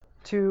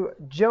to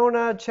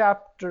Jonah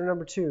chapter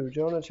number 2.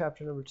 Jonah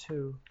chapter number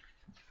 2.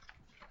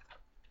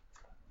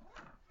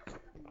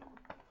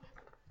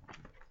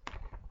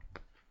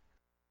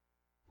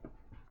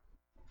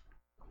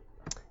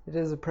 It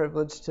is a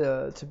privilege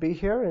to be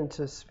here and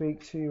to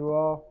speak to you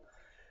all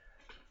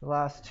the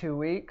last 2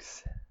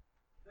 weeks.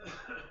 We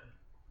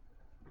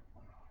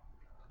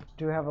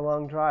do have a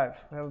long drive.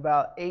 We have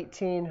about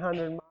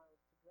 1,800 miles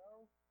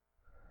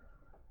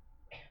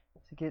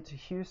to get to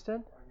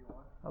Houston.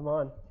 I'm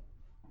on.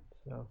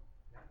 So,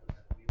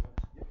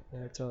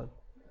 yeah, it's on.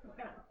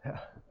 Yeah.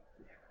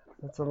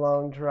 That's a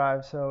long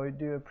drive, so we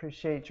do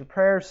appreciate your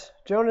prayers.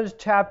 Jonah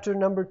chapter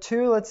number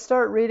 2. Let's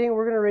start reading.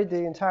 We're going to read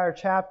the entire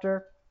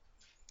chapter.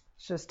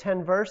 It's just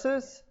 10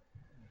 verses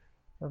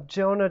of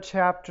Jonah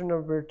chapter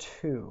number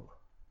 2.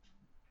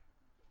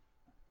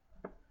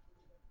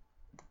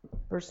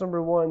 Verse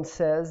number 1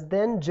 says,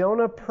 Then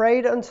Jonah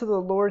prayed unto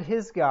the Lord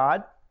his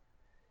God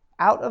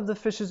out of the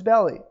fish's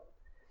belly,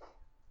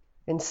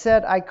 and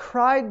said, I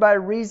cried by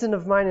reason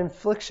of mine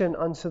affliction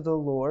unto the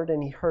Lord,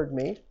 and he heard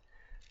me.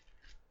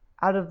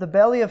 Out of the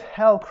belly of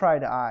hell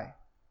cried I,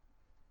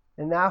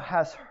 and thou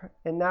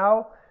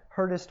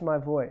heardest my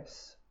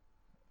voice.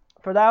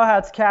 For thou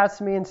hadst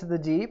cast me into the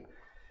deep,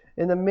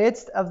 in the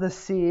midst of the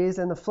seas,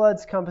 and the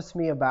floods compassed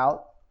me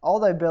about. All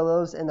thy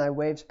billows and thy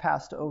waves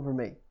passed over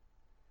me.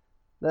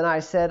 Then I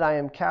said, I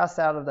am cast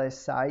out of thy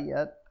sight,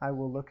 yet I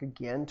will look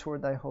again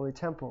toward thy holy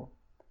temple.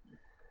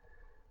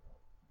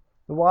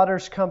 The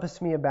waters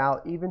compassed me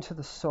about, even to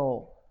the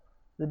soul.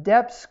 The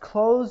depths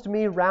closed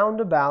me round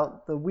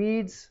about, the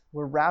weeds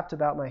were wrapped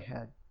about my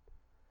head.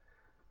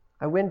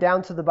 I went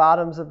down to the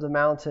bottoms of the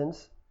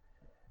mountains.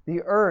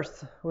 The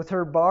earth with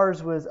her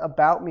bars was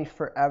about me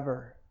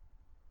forever.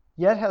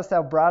 Yet hast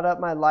thou brought up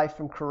my life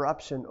from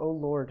corruption, O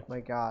Lord my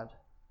God.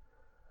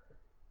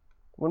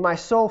 When my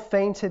soul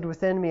fainted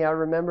within me, I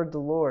remembered the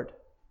Lord,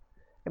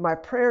 and my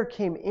prayer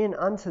came in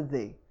unto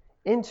thee,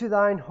 into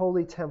thine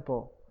holy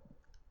temple.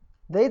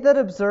 They that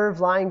observe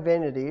lying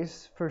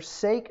vanities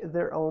forsake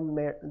their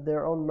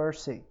own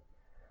mercy.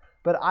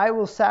 But I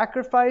will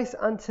sacrifice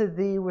unto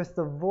thee with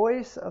the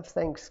voice of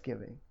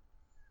thanksgiving.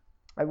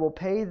 I will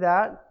pay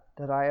that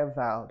I have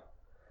vowed.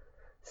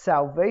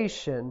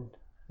 Salvation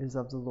is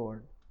of the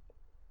Lord.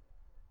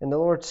 And the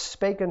Lord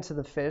spake unto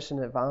the fish, and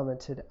it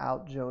vomited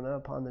out Jonah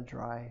upon the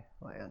dry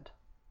land.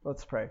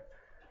 Let's pray.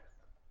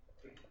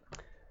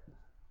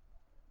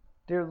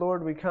 Dear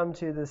Lord, we come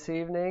to you this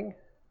evening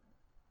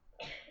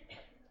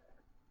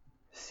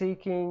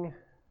seeking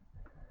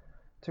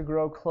to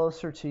grow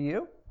closer to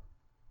you.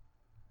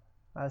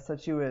 I ask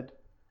that you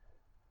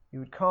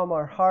would calm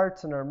our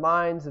hearts and our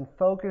minds and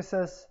focus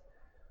us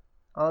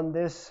on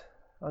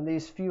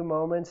these few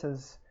moments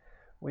as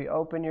we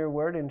open your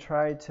word and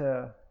try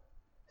to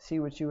see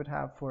what you would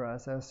have for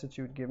us. I ask that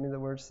you would give me the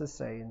words to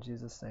say. In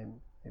Jesus' name,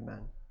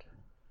 amen.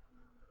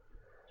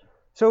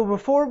 So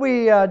before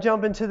we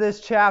jump into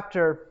this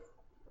chapter,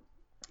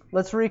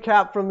 let's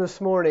recap from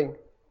this morning.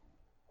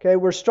 Okay,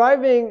 we're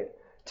striving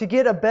to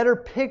get a better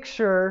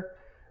picture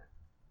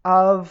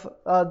of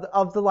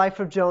the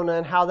life of Jonah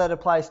and how that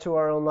applies to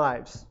our own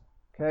lives.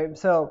 Okay,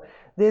 so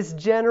this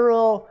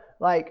general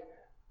like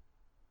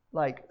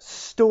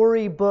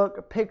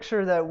storybook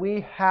picture that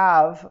we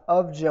have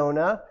of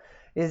Jonah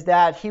is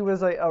that he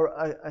was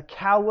a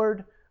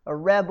coward, a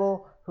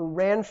rebel who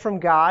ran from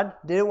God,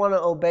 didn't want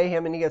to obey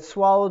him, and he gets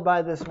swallowed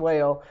by this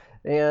whale,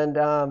 and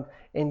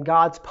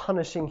God's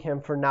punishing him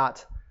for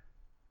not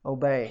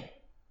obeying.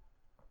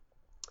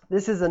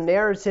 This is a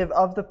narrative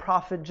of the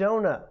prophet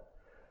Jonah.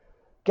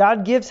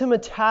 God gives him a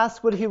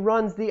task, but he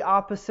runs the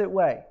opposite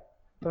way.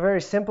 A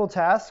very simple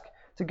task,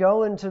 to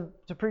go and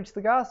to preach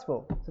the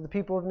gospel to the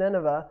people of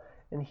Nineveh,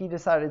 and he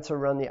decided to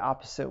run the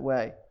opposite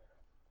way.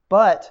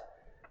 But,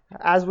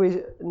 as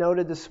we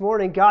noted this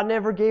morning, God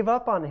never gave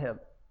up on him.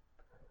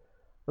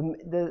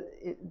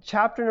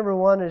 Chapter number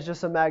 1 is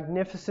just a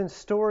magnificent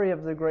story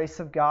of the grace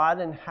of God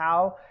and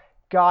how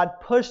God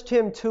pushed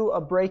him to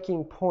a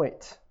breaking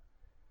point.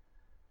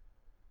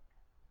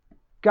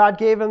 God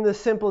gave him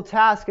this simple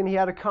task, and he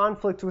had a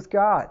conflict with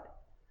God.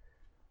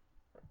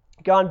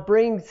 God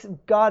brings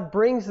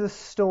this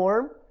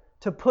storm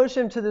to push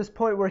him to this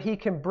point where he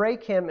can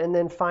break him and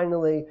then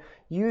finally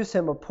use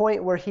him, a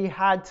point where he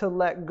had to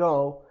let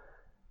go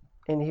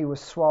and he was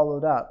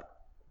swallowed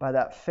up by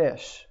that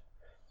fish.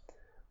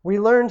 We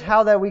learned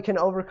how that we can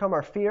overcome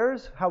our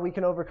fears, how we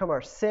can overcome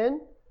our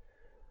sin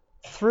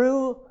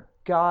through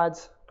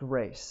God's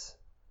grace.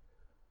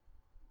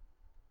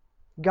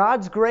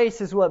 God's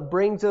grace is what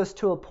brings us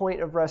to a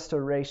point of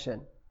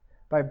restoration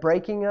by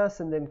breaking us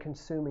and then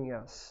consuming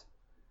us.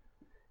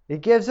 It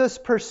gives us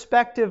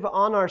perspective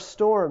on our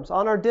storms,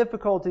 on our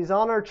difficulties,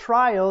 on our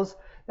trials.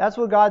 That's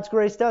what God's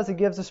grace does. It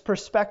gives us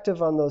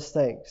perspective on those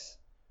things.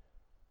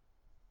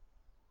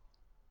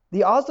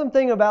 The awesome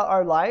thing about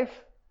our life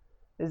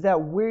is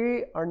that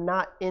we are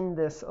not in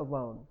this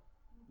alone.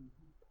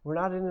 We're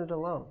not in it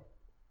alone.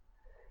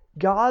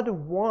 God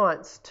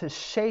wants to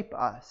shape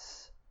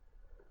us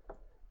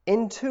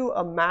into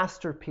a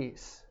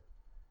masterpiece,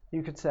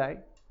 you could say,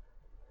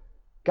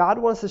 God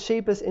wants to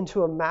shape us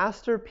into a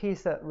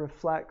masterpiece that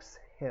reflects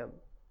Him.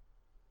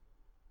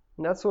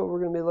 And that's what we're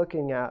going to be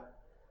looking at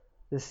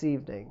this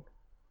evening.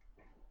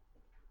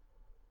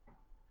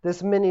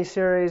 This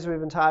mini-series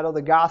we've entitled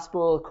The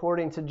Gospel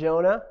According to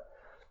Jonah.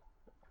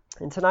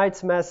 And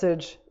tonight's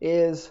message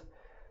is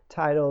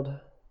titled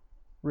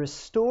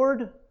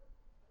Restored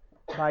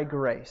by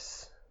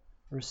Grace.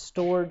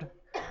 Restored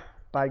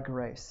by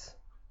Grace.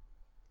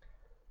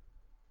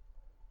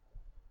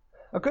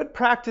 A good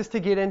practice to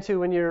get into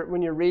when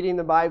you're reading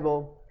the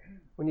Bible,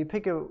 when you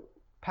pick a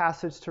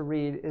passage to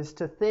read, is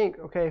to think,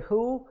 okay,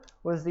 who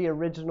was the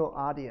original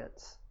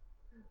audience?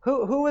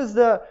 Who is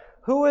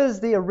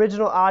the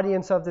original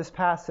audience of this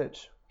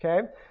passage?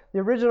 Okay? The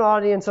original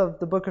audience of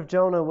the book of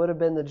Jonah would have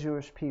been the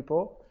Jewish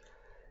people.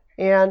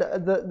 And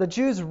the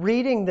Jews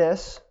reading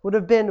this would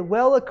have been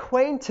well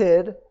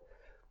acquainted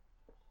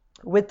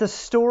with the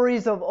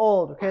stories of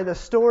old. Okay? The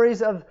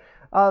stories of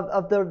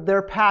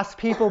their past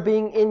people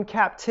being in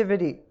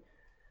captivity.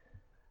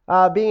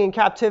 Being in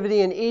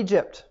captivity in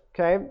Egypt.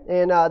 Okay?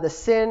 And the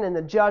sin and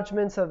the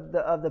judgments of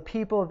the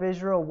people of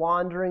Israel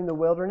wandering the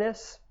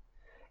wilderness.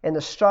 And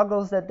the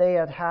struggles that they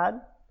had,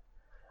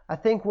 I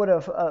think would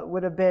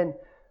have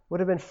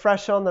been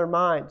fresh on their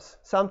minds.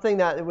 Something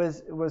that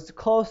was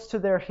close to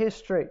their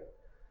history,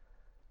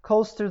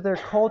 close to their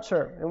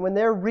culture. And when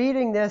they're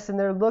reading this and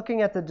they're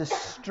looking at the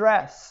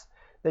distress,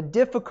 the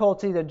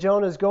difficulty that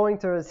Jonah is going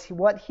through, is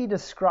what he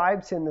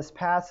describes in this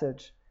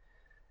passage,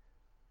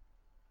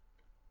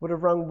 would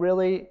have rung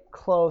really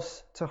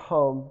close to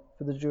home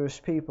for the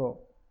Jewish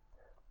people.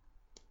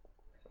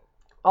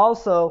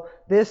 Also,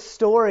 this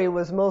story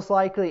was most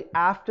likely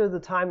after the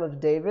time of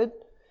David.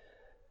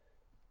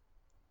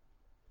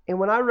 And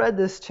when I read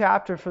this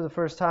chapter for the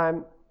first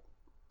time,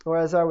 or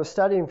as I was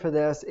studying for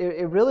this,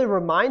 it really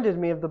reminded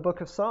me of the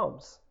book of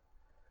Psalms.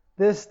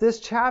 This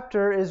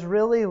chapter is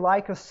really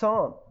like a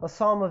psalm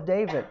of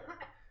David.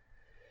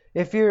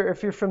 If you're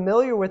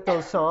familiar with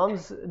those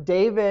psalms,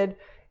 David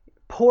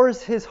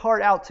pours his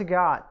heart out to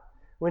God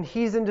when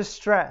he's in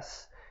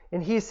distress.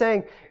 And he's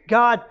saying,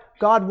 God,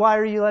 why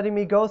are you letting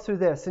me go through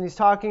this? And he's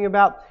talking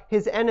about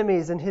his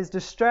enemies and his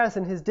distress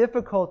and his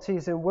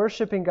difficulties in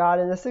worshiping God.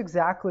 And that's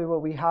exactly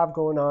what we have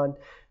going on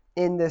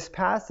in this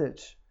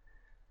passage.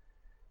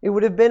 It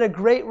would have been a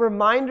great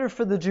reminder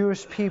for the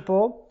Jewish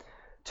people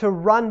to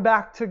run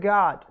back to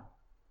God,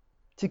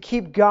 to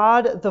keep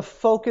God the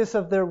focus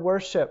of their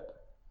worship.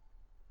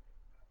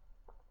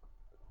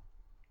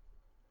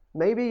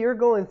 Maybe you're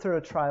going through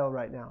a trial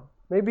right now.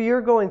 Maybe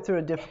you're going through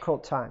a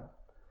difficult time.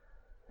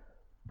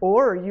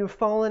 Or you've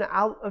fallen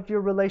out of your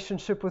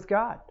relationship with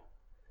God.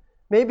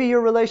 Maybe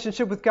your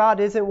relationship with God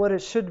isn't what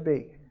it should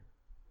be.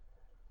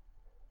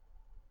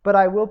 But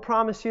I will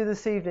promise you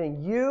this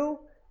evening, you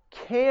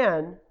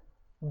can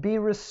be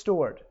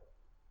restored.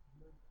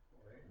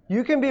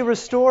 You can be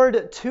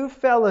restored to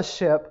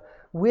fellowship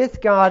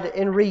with God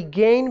and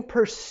regain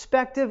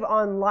perspective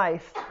on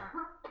life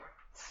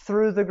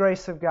through the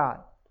grace of God.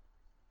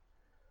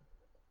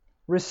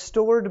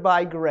 Restored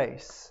by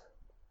grace.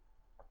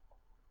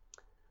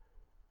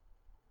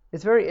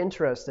 It's very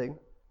interesting.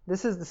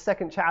 This is the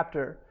second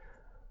chapter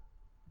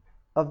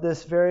of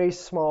this very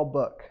small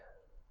book.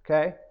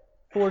 Okay?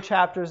 4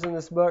 chapters in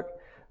this book.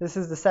 This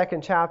is the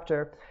second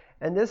chapter.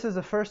 And this is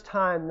the first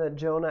time that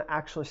Jonah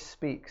actually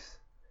speaks.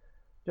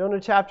 Jonah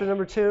chapter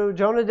number 2.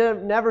 Jonah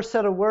never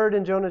said a word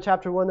in Jonah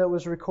chapter 1 that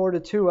was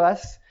recorded to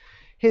us.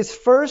 His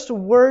first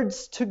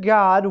words to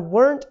God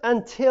weren't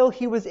until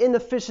he was in the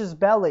fish's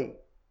belly.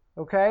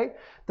 Okay?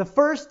 The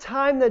first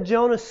time that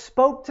Jonah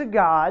spoke to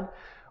God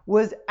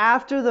was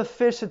after the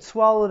fish had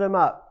swallowed him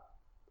up.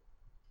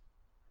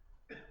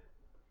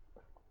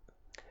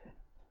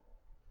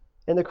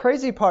 And the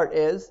crazy part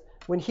is,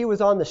 when he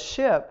was on the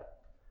ship,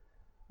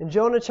 in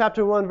Jonah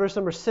chapter 1, verse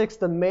number 6,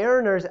 the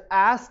mariners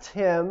asked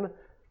him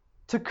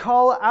to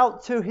call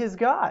out to his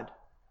God.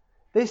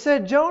 They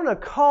said, Jonah,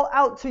 call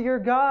out to your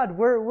God.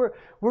 We're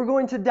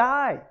going to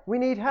die. We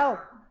need help.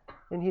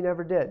 And he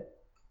never did.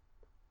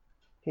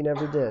 He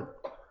never did.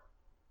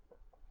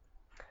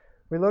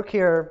 We look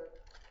here,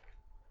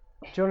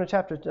 Jonah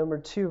chapter number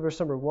 2, verse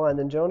number 1.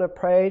 Then Jonah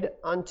prayed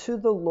unto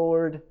the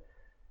Lord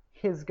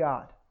his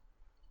God.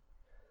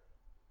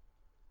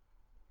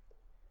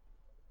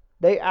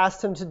 They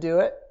asked him to do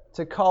it,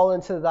 to call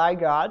into thy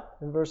God,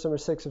 in verse number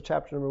 6 of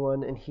chapter number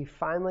 1, and he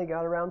finally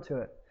got around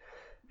to it.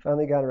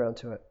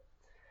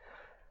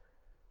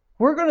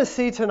 We're going to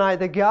see tonight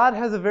that God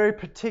has a very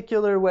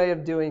particular way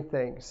of doing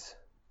things.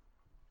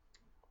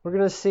 We're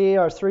going to see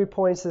our 3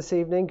 points this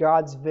evening: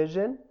 God's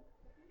vision,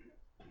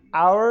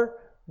 our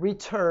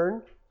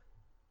return,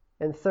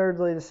 and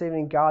thirdly this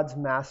evening, God's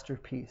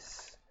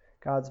masterpiece.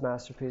 God's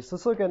masterpiece.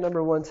 Let's look at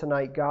number 1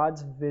 tonight,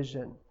 God's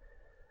vision.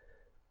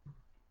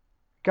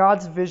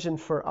 God's vision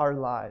for our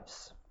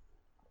lives.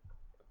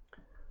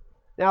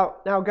 Now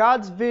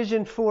God's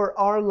vision for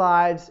our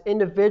lives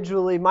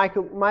individually might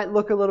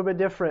look a little bit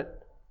different.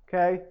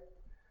 Okay?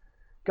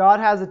 God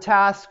has a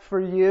task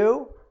for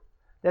you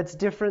that's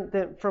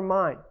different from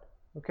mine.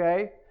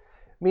 Okay?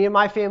 Me and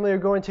my family are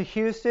going to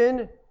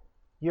Houston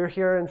You're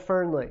here in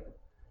Fernley.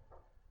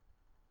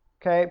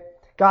 Okay?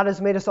 God has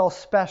made us all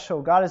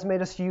special. God has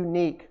made us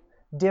unique,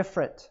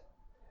 different.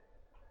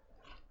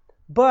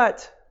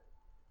 But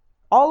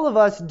all of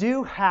us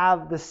do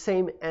have the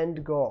same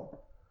end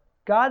goal.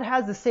 God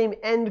has the same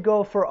end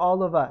goal for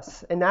all of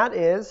us, and that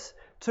is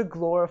to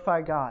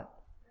glorify God.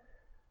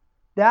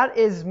 That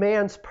is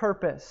man's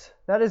purpose.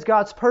 That is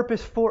God's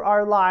purpose for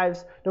our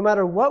lives, no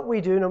matter what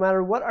we do, no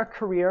matter what our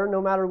career,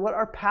 no matter what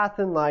our path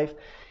in life,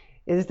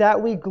 is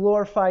that we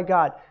glorify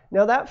God.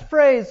 Now that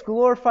phrase,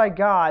 glorify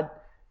God,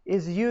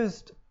 is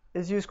used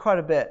quite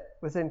a bit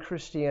within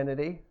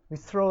Christianity. We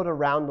throw it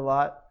around a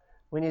lot.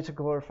 We need to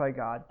glorify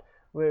God.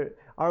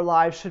 Our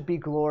lives should be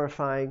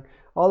glorifying.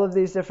 All of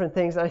these different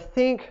things. I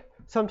think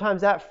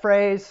sometimes that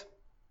phrase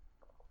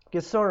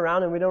gets thrown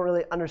around and we don't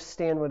really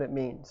understand what it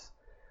means.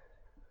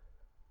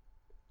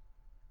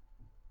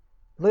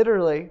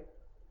 Literally,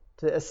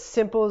 as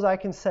simple as I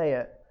can say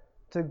it,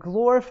 to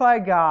glorify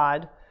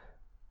God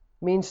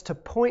means to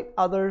point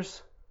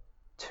others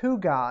to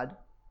God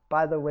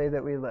by the way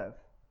that we live.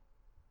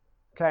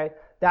 Okay?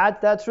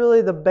 That's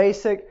really the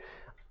basic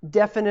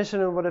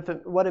definition of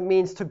what it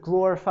means to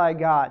glorify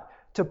God.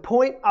 To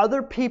point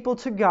other people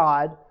to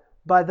God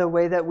by the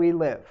way that we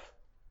live.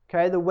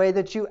 Okay? The way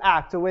that you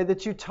act, the way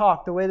that you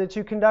talk, the way that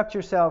you conduct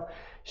yourself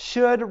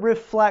should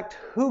reflect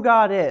who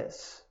God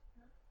is.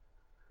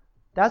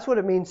 That's what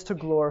it means to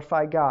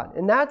glorify God.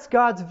 And that's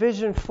God's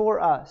vision for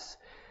us.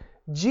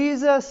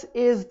 Jesus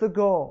is the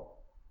goal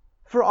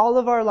for all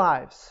of our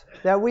lives,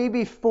 that we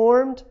be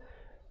formed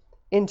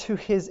into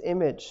His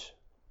image.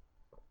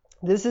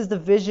 This is the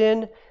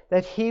vision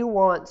that He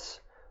wants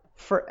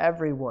for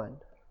everyone.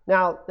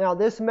 Now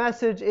this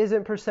message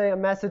isn't per se a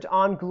message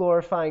on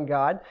glorifying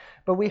God,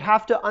 but we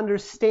have to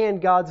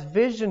understand God's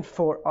vision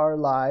for our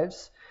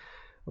lives.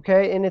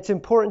 Okay, and it's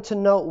important to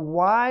note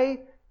why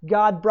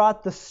God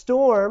brought the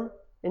storm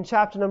in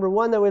chapter number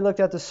 1 that we looked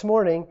at this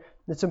morning.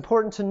 It's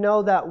important to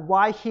know that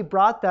why He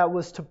brought that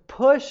was to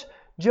push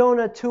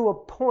Jonah to a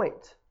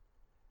point,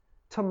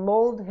 to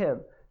mold him,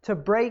 to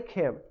break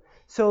him,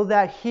 so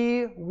that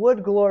he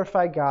would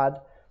glorify God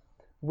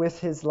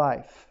with his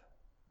life.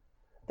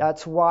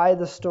 That's why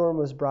the storm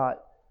was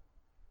brought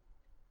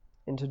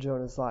into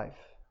Jonah's life.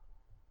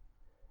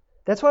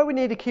 That's why we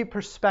need to keep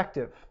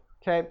perspective.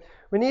 Okay?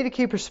 We need to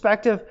keep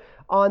perspective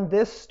on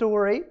this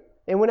story.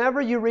 And whenever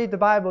you read the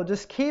Bible,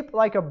 just keep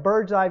like a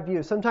bird's eye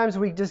view. Sometimes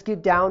we just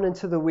get down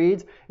into the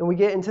weeds and we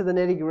get into the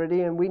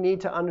nitty-gritty and we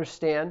need to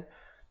understand.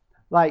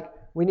 Like,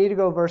 we need to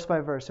go verse by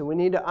verse and we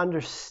need to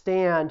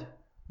understand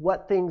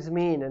what things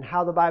mean and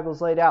how the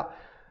Bible's laid out.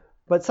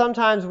 But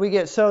sometimes we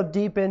get so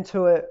deep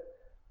into it,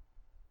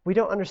 we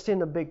don't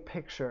understand the big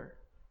picture.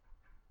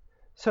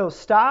 So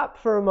stop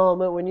for a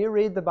moment when you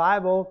read the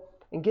Bible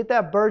and get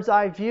that bird's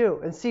eye view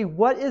and see,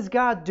 what is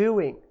God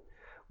doing?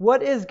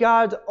 What is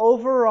God's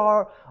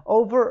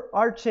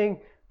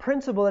overarching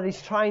principle that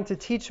He's trying to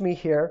teach me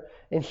here?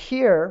 And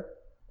here,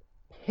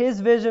 His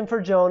vision for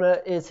Jonah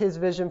is His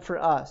vision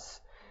for us.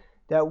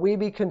 That we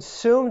be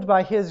consumed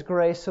by His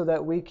grace so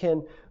that we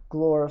can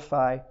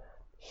glorify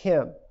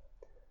Him.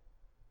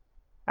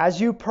 As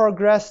you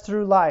progress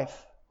through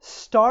life,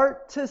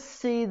 start to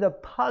see the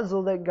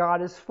puzzle that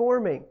God is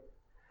forming.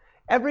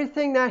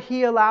 Everything that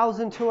He allows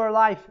into our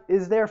life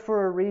is there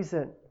for a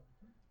reason.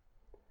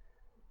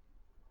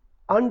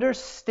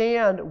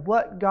 Understand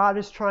what God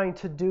is trying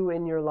to do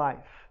in your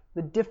life.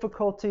 The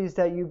difficulties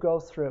that you go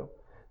through.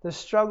 The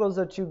struggles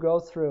that you go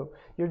through.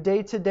 Your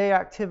day-to-day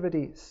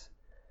activities.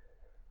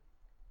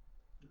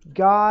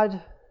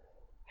 God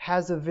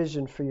has a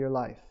vision for your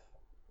life.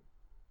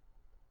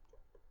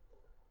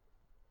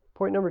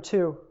 Point number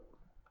 2.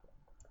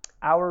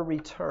 Our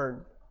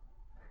return.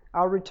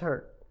 Our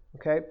return.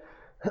 Okay?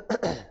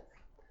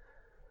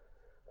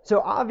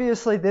 So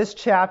obviously this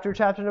chapter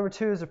number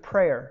 2, is a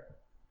prayer.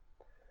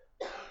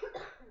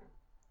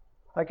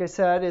 Like I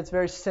said, it's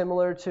very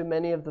similar to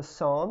many of the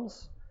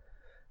Psalms.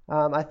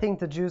 I think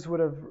the Jews would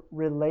have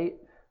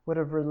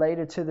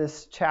related to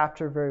this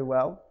chapter very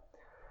well.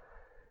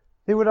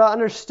 They would have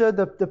understood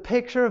the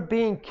picture of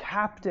being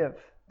captive.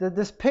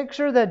 This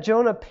picture that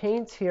Jonah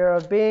paints here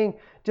of being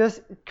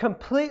just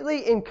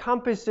completely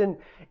encompassed and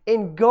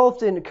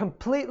engulfed and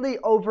completely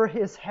over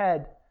his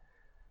head.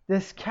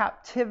 This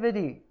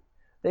captivity,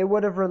 they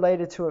would have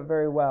related to it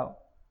very well.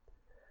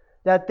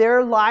 That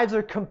their lives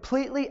are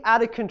completely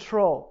out of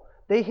control.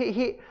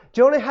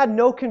 Jonah had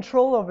no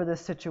control over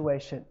this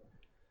situation.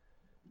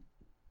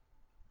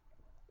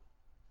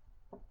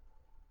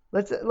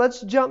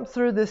 Let's jump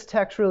through this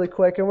text really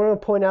quick, and we're going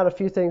to point out a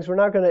few things. We're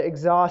not going to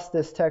exhaust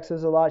this text.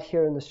 There's a lot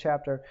here in this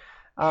chapter.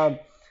 I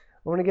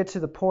want to get to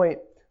the point,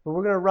 but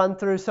we're going to run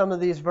through some of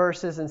these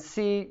verses and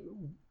see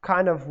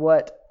kind of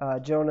what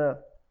Jonah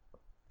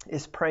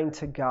is praying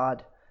to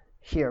God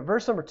here.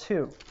 Verse number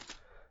 2.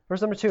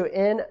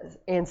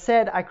 And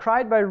said, I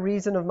cried by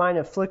reason of mine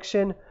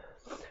affliction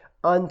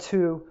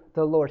unto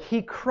the Lord.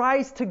 He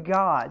cries to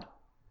God.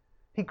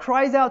 He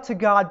cries out to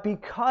God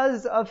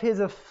because of his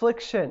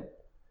affliction.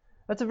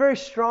 That's a very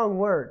strong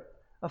word.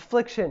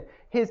 Affliction.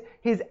 His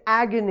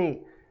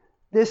agony.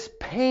 this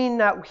pain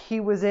that he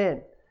was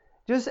in.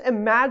 Just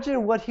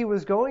imagine what he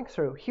was going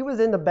through. He was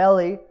in the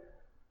belly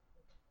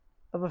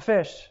of a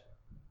fish.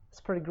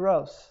 It's pretty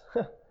gross.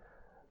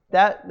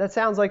 That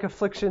sounds like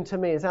affliction to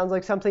me. It sounds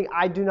like something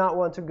I do not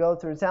want to go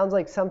through. It sounds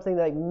like something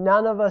that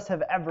none of us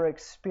have ever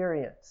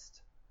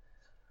experienced.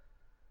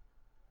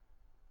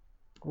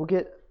 We'll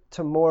get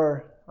to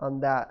more on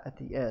that at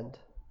the end.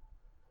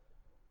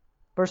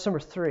 Verse number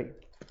 3.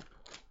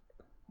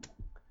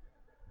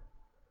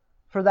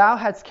 For thou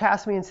hadst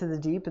cast me into the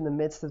deep in the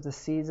midst of the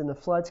seas, and the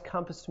floods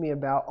compassed me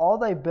about. All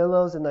thy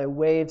billows and thy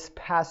waves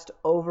passed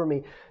over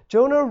me.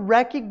 Jonah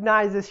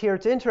recognizes here,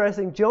 it's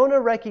interesting,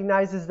 Jonah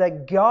recognizes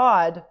that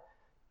God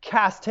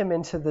cast him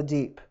into the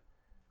deep,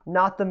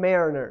 not the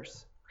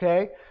mariners.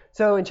 Okay?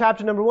 So in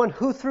chapter number 1,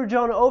 who threw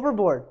Jonah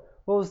overboard?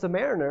 Well, it was the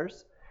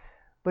mariners.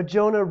 But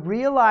Jonah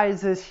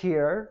realizes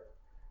here,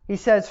 he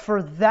says,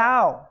 for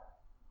thou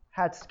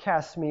hadst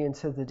cast me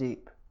into the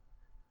deep.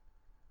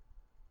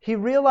 He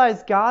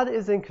realized God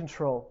is in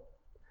control.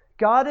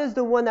 God is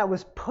the one that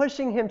was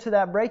pushing him to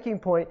that breaking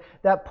point,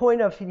 that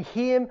point of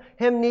him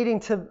needing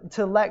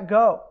to let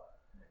go.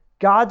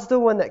 God's the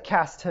one that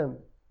cast him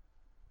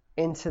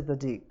into the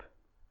deep.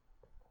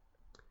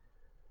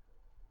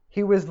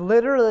 He was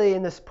literally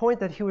in this point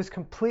that he was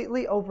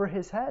completely over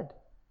his head.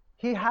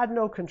 He had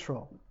no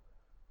control.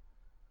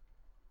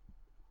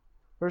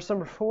 Verse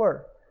number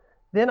 4.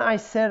 Then I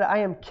said, I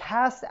am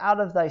cast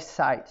out of thy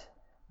sight,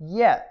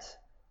 yet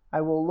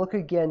I will look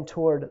again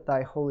toward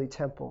thy holy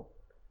temple.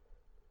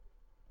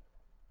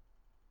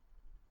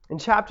 In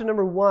chapter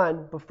number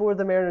 1, before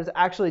the mariners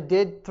actually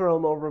did throw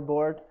him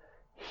overboard,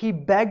 he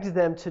begged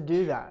them to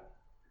do that.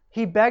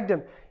 He begged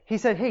them. He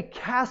said, hey,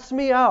 cast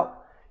me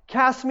out.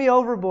 Cast me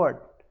overboard.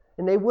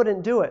 And they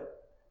wouldn't do it.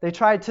 They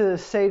tried to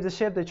save the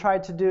ship. They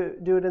tried to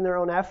do it in their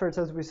own efforts,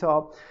 as we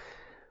saw.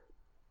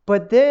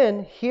 But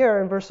then, here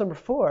in verse number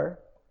 4,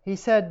 he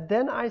said,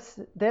 Then I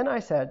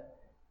said,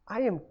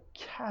 I am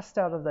cast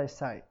out of thy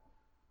sight.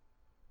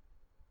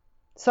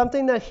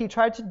 Something that he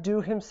tried to do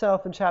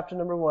himself in chapter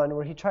number 1,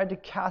 where he tried to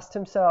cast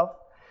himself,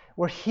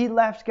 where he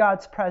left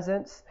God's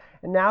presence.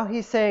 And now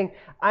he's saying,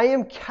 I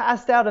am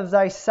cast out of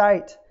thy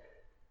sight.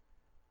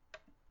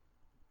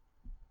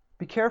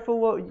 Be careful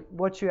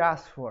what you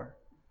ask for,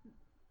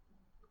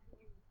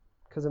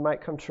 because it might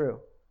come true.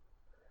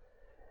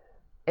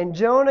 And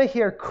Jonah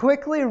here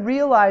quickly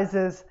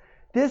realizes,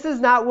 this is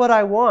not what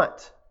I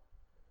want.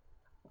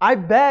 I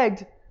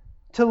begged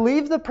to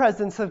leave the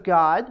presence of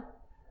God.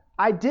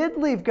 I did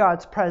leave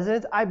God's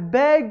presence. I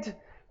begged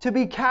to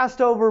be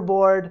cast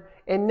overboard.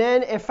 And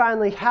then it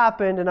finally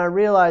happened and I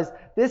realized,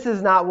 this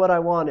is not what I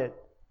wanted.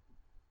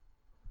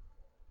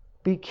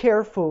 Be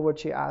careful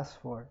what you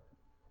ask for.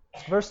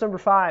 Verse number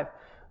 5.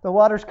 The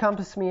waters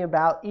compassed me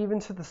about, even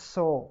to the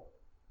soul.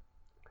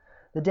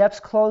 The depths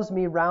closed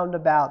me round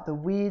about. The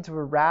weeds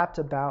were wrapped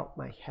about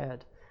my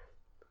head.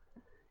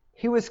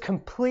 He was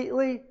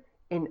completely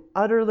and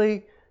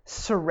utterly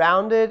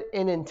surrounded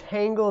and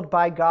entangled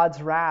by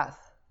God's wrath.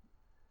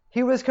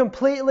 He was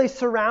completely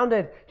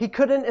surrounded. He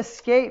couldn't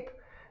escape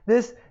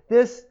this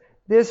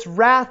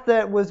wrath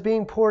that was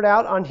being poured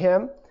out on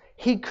him.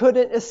 He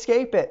couldn't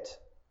escape it.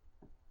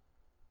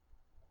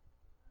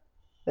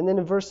 And then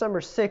in verse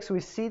number 6, we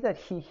see that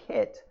he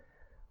hit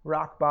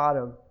rock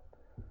bottom.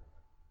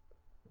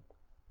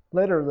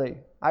 Literally,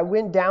 I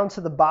went down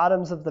to the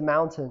bottoms of the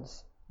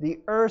mountains. The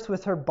earth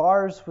with her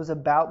bars was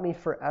about me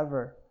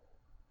forever.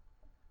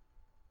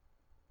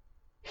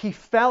 He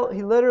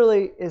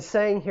literally is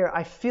saying here,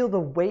 I feel the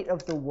weight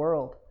of the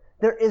world.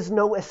 There is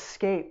no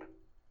escape.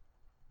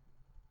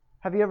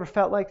 Have you ever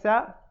felt like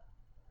that?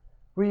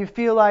 Where you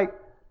feel like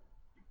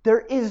there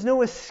is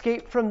no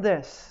escape from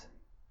this.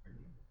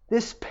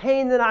 This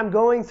pain that I'm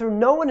going through,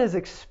 no one has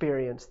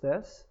experienced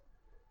this.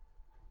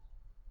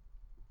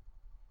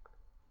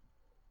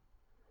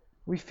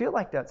 We feel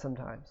like that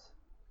sometimes.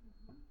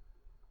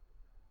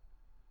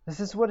 This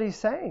is what he's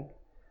saying.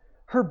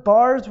 Her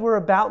bars were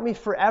about me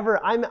forever.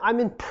 I'm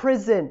in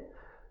prison.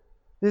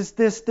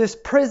 This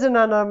prison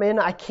that I'm in,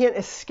 I can't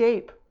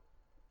escape.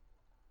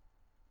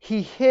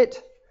 He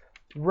hit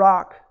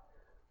rock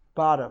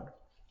bottom.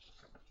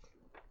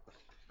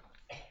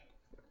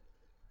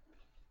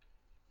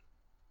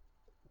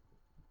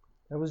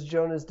 That was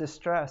Jonah's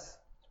distress.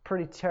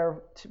 Pretty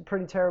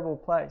terrible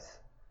place.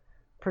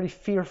 Pretty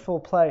fearful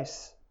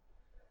place.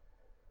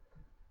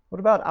 What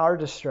about our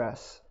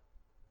distress?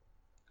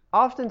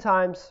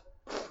 Oftentimes,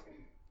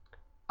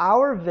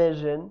 our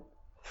vision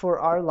for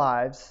our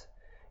lives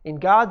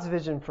and God's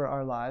vision for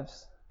our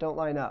lives don't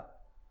line up.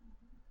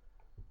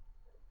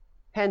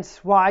 Hence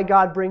why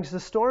God brings the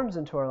storms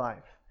into our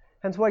life.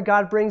 Hence why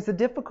God brings the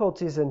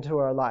difficulties into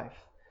our life.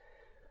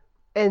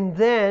 And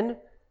then,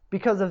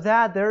 because of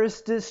that, there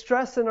is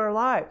distress in our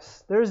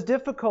lives. There is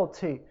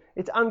difficulty.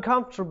 It's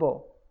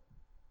uncomfortable.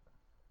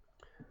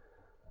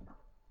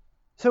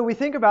 So we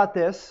think about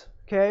this,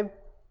 okay?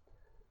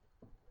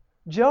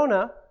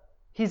 Jonah,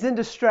 he's in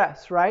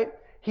distress, right?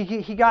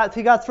 He got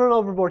thrown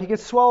overboard. He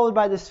gets swallowed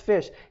by this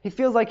fish. He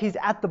feels like he's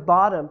at the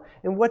bottom.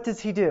 And what does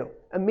he do?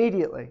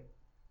 Immediately,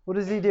 What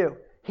does he do?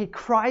 He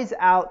cries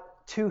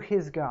out to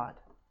his God.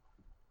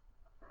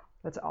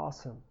 That's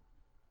awesome.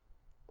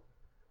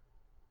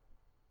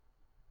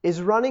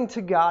 Is running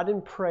to God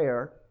in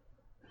prayer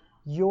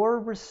your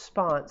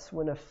response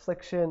when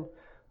affliction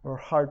or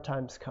hard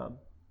times come?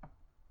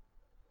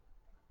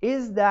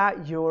 Is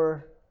that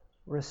your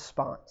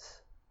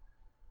response?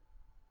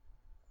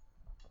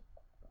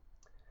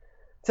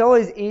 It's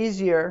always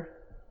easier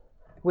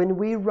when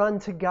we run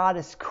to God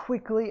as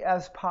quickly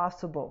as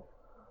possible.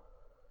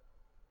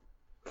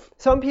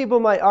 Some people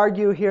might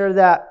argue here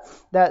that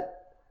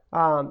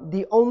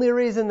the only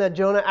reason that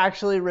Jonah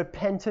actually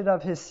repented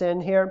of his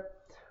sin here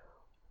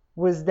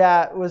was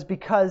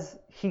because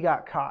he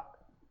got caught.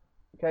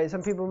 Okay,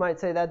 some people might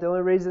say that the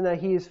only reason that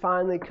he is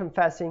finally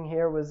confessing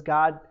here was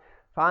God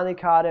finally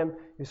caught him.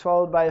 He was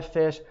swallowed by a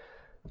fish.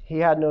 He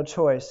had no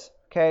choice.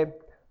 Okay,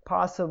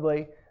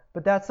 possibly,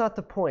 but that's not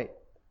the point.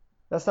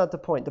 That's not the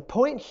point. The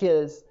point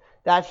is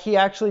that he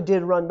actually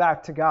did run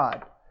back to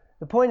God.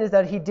 The point is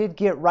that he did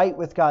get right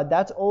with God.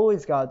 That's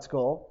always God's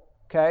goal.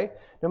 Okay?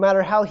 No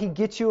matter how he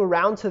gets you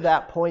around to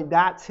that point,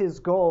 that's his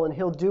goal, and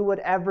he'll do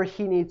whatever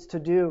he needs to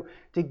do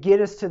to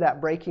get us to that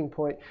breaking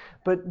point.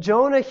 But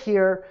Jonah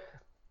here,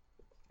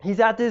 he's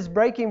at this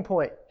breaking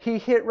point. He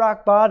hit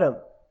rock bottom.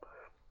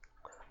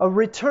 A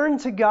return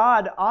to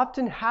God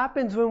often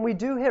happens when we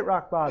do hit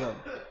rock bottom.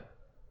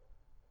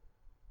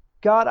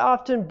 God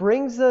often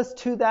brings us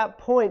to that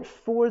point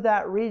for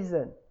that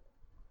reason.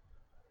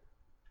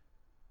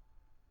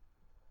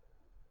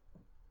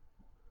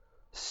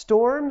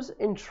 Storms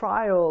and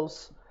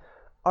trials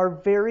are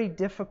very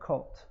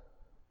difficult.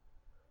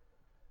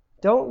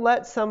 Don't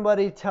let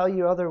somebody tell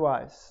you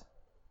otherwise.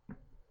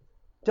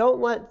 Don't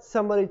let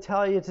somebody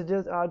tell you to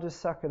just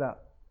suck it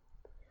up.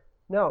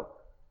 No,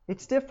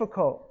 it's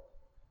difficult.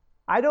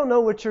 I don't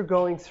know what you're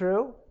going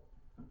through.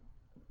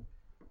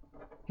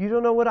 You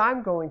don't know what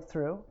I'm going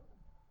through.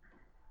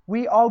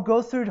 We all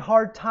go through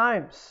hard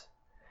times.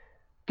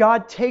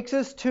 God takes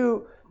us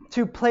to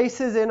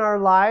places in our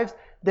lives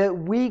that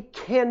we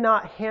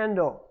cannot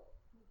handle.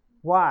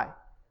 Why?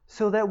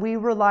 So that we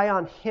rely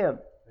on Him.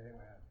 Amen.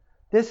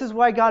 This is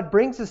why God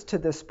brings us to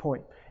this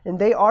point. And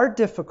they are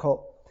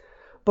difficult.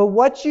 But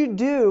what you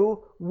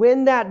do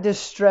when that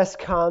distress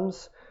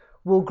comes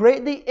will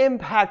greatly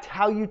impact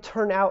how you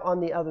turn out on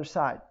the other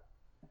side.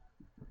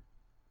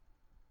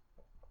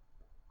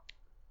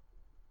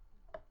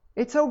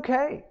 It's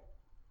okay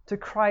to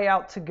cry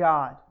out to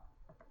God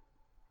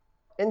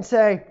and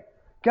say,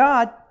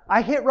 God,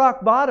 I hit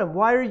rock bottom.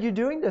 Why are you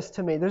doing this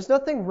to me? There's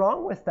nothing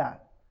wrong with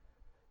that.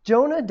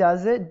 Jonah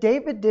does it.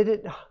 David did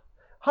it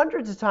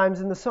hundreds of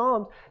times in the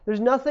Psalms. There's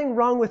nothing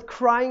wrong with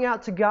crying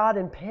out to God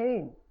in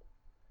pain.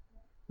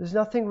 There's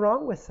nothing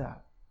wrong with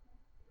that.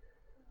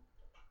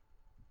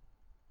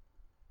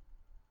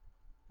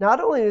 Not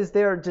only is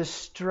there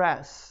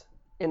distress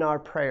in our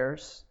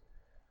prayers,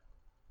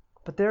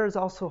 but there is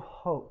also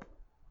hope.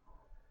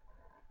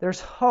 There's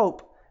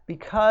hope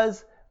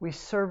because we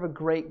serve a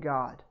great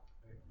God.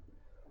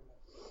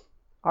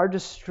 Our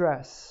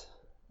distress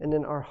and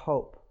then our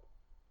hope.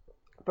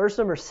 Verse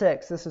number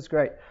 6, this is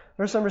great.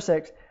 Verse number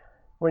 6,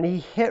 when he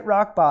hit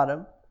rock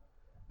bottom,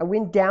 I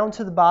went down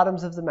to the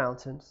bottoms of the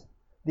mountains.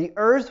 The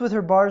earth with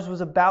her bars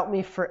was about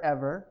me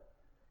forever.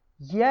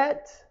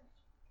 Yet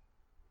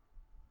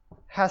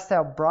hast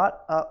thou brought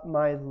up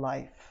my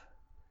life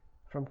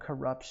from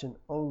corruption,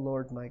 O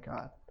Lord my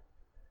God.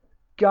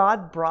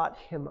 God brought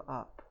him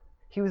up.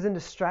 He was in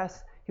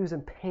distress. He was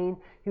in pain.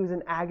 He was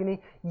in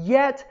agony.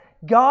 Yet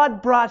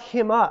God brought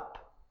him up.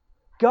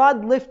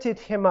 God lifted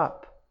him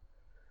up.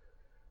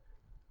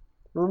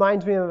 It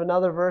reminds me of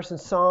another verse in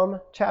Psalm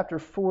chapter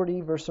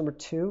 40, verse number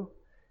 2.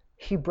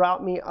 He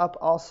brought me up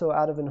also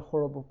out of an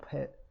horrible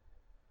pit,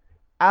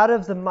 out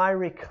of the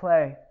miry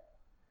clay,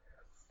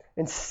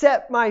 and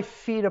set my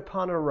feet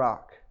upon a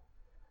rock,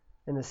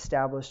 and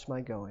established my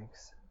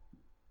goings.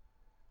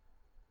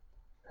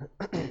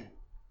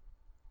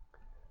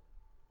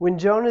 When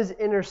Jonah's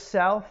inner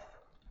self,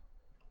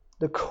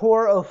 the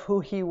core of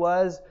who he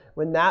was,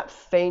 when that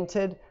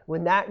fainted,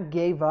 when that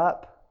gave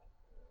up,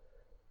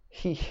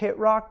 he hit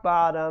rock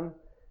bottom,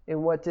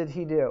 and what did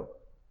he do?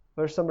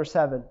 Verse number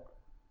 7.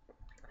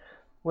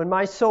 When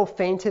my soul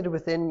fainted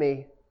within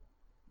me,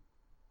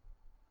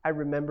 I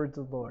remembered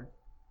the Lord.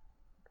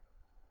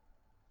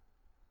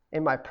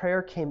 And my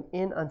prayer came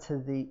in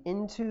unto thee,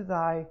 into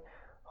thy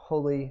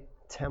holy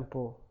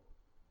temple.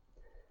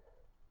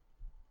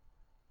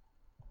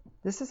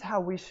 This is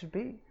how we should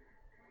be.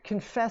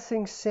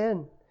 Confessing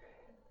sin,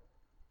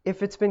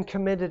 if it's been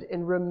committed,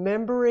 and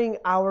remembering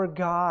our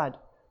God.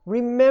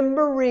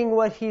 Remembering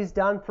what He's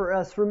done for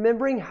us.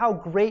 Remembering how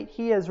great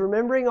He is.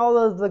 Remembering all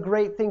of the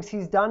great things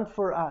He's done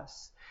for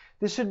us.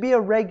 This should be a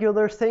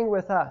regular thing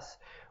with us,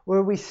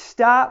 where we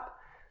stop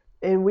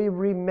and we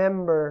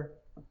remember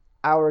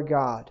our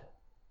God.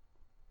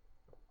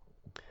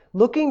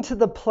 Looking to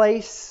the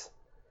place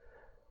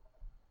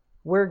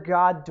where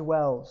God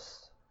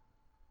dwells.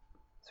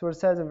 That's what it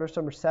says in verse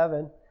number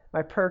 7.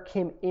 My prayer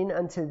came in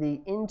unto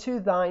thee, into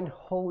thine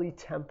holy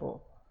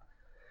temple.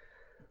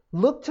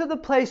 Look to the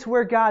place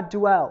where God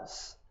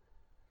dwells.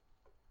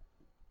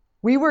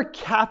 We were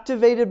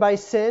captivated by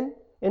sin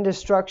and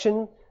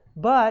destruction,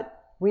 but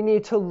we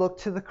need to look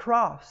to the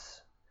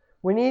cross.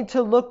 We need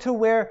to look to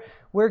where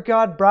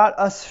God brought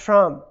us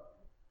from.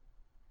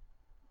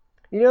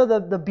 You know,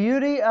 the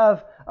beauty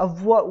of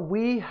what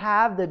we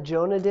have that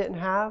Jonah didn't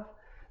have,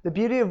 the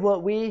beauty of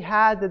what we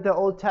had that the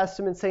Old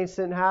Testament saints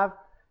didn't have,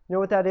 you know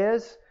what that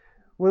is?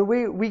 When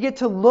we get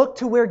to look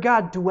to where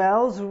God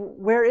dwells,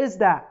 where is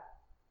that?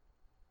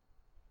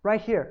 Right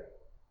here.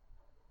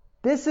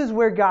 This is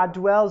where God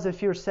dwells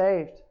if you're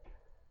saved.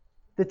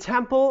 The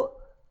temple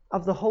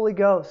of the Holy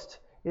Ghost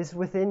is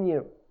within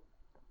you.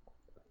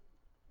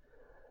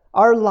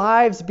 Our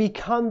lives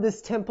become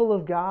this temple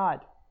of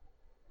God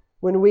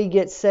when we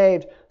get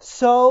saved.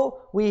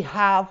 So we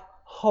have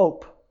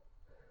hope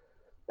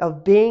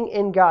of being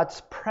in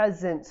God's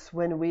presence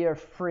when we are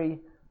free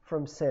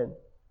from sin.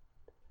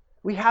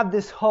 We have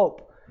this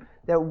hope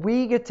that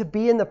we get to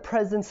be in the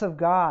presence of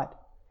God,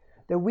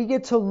 that we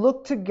get to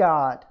look to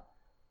God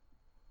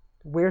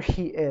where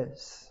He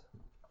is.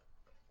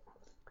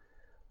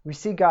 We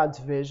see God's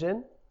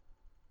vision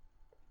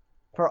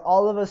for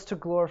all of us to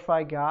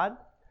glorify God.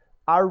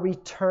 Our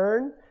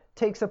return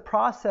takes a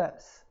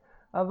process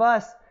of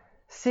us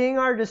seeing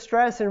our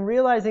distress and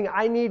realizing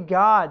I need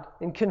God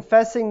and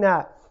confessing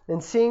that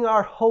and seeing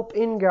our hope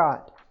in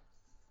God.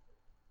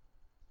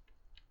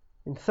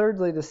 And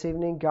thirdly, this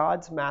evening,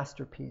 God's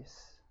masterpiece.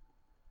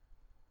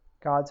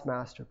 God's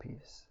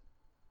masterpiece.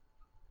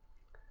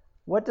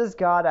 What does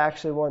God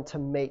actually want to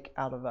make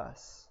out of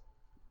us?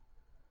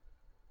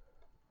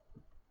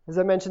 As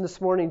I mentioned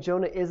this morning,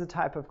 Jonah is a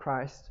type of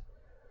Christ.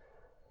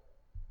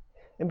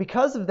 And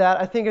because of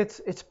that, I think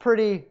it's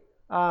pretty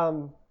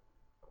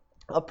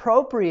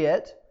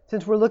appropriate,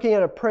 since we're looking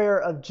at a prayer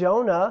of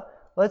Jonah,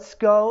 let's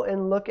go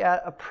and look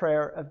at a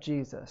prayer of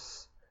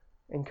Jesus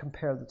and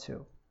compare the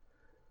two.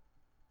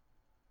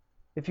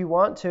 If you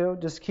want to,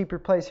 just keep your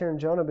place here in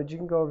Jonah, but you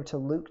can go over to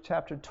Luke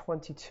chapter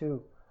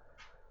 22.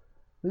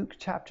 Luke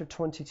chapter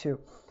 22.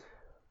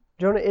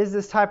 Jonah is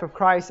this type of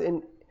Christ,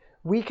 and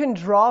we can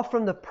draw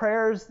from the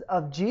prayers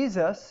of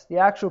Jesus, the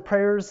actual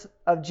prayers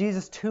of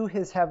Jesus to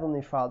His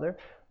Heavenly Father.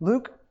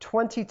 Luke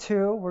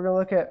 22, we're going to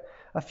look at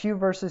a few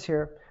verses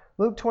here.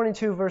 Luke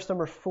 22, verse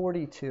number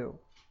 42.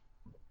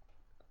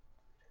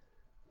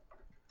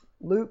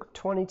 Luke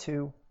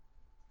 22,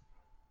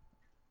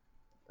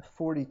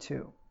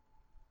 42.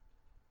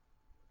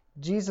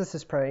 Jesus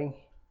is praying,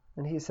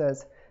 and He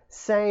says,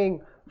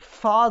 saying,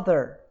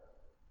 Father,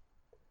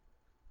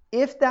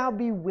 if thou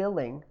be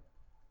willing,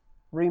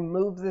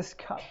 remove this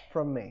cup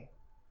from me.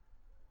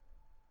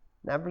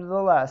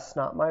 Nevertheless,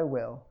 not my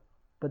will,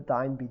 but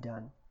thine be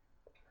done.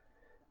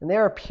 And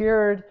there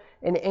appeared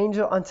an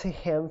angel unto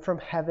him from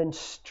heaven,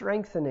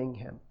 strengthening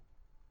him.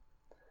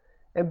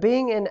 And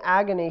being in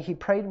agony, he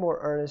prayed more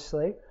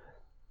earnestly,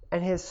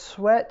 and his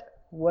sweat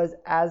was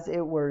as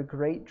it were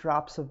great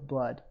drops of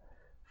blood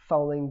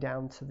falling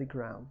down to the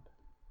ground.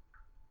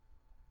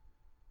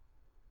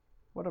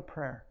 What a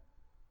prayer.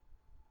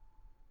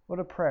 What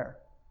a prayer.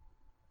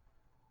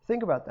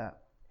 Think about that.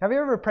 Have you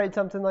ever prayed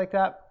something like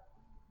that?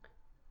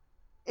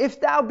 If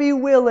thou be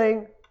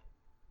willing,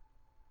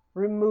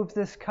 remove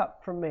this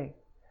cup from me.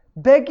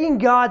 Begging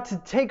God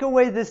to take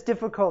away this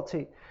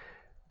difficulty.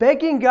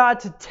 Begging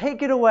God to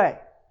take it away.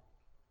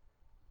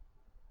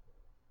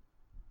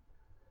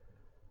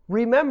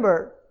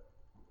 Remember,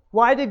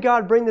 why did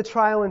God bring the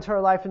trial into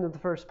our life into the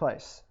first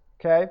place?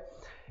 Okay?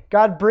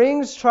 God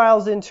brings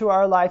trials into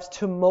our lives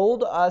to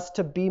mold us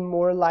to be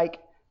more like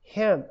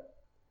Him.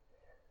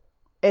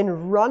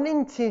 And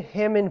running to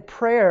Him in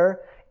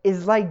prayer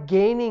is like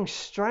gaining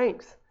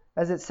strength,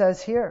 as it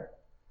says here.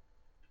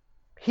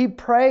 He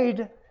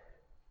prayed,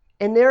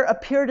 and there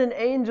appeared an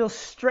angel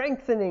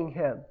strengthening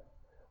him.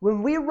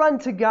 When we run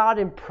to God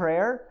in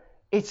prayer,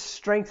 it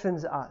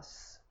strengthens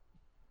us.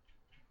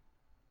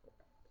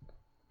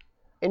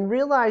 And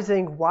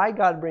realizing why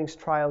God brings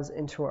trials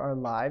into our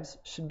lives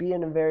should be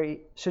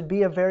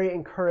a very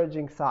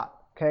encouraging thought,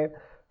 okay?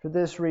 For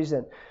this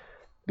reason.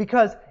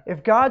 Because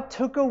if God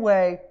took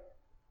away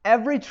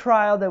every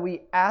trial that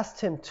we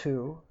asked Him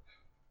to,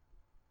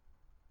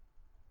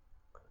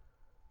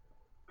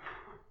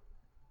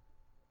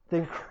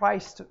 then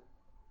Christ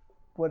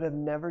would have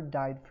never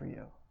died for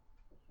you.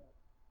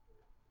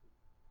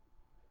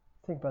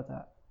 Think about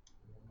that.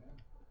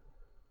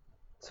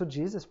 So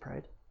Jesus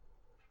prayed.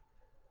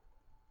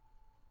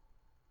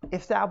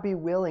 If thou be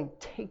willing,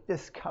 take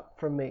this cup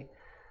from me.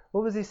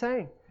 What was He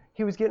saying?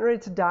 He was getting ready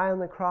to die on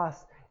the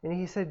cross. And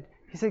he said,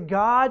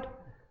 God,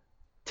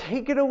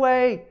 take it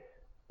away.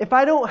 If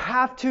I don't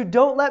have to,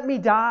 don't let me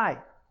die.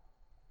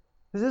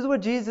 This is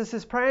what Jesus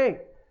is praying.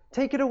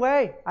 Take it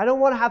away. I don't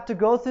want to have to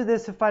go through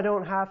this if I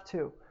don't have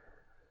to.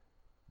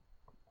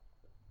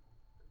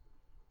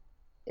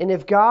 And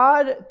if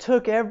God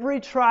took every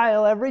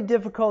trial, every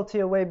difficulty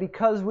away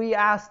because we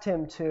asked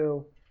Him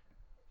to,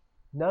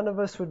 none of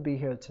us would be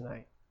here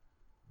tonight.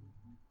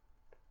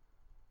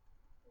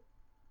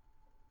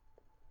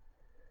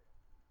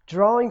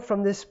 drawing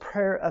from this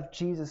prayer of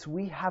Jesus,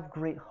 we have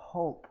great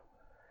hope.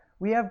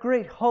 We have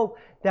great hope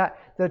that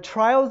the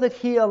trials that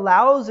he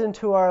allows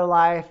into our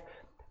life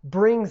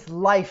brings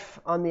life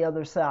on the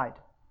other side.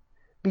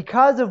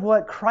 Because of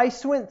what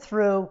Christ went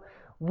through,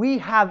 we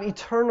have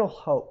eternal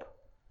hope.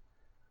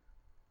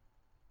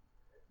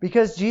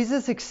 Because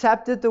Jesus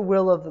accepted the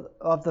will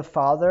of the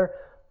Father,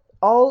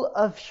 all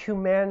of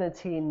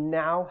humanity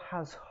now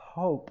has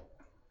hope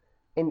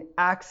and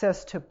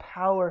access to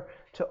power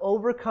to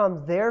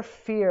overcome their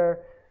fear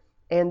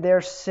and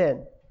their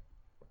sin.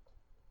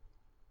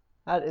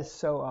 That is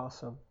so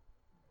awesome.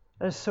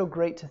 That is so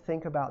great to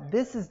think about.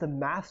 This is the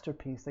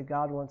masterpiece that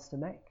God wants to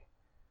make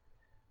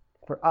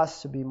for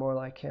us to be more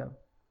like him.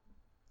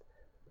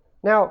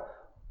 Now,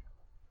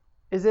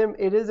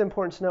 it is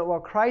important to note, while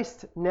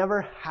Christ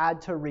never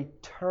had to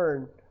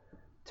return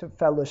to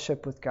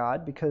fellowship with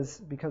God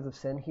because of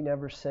sin, he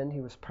never sinned,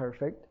 he was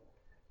perfect.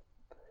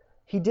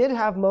 He did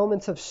have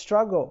moments of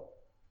struggle.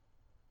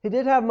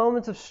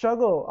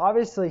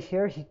 Obviously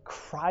here he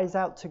cries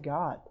out to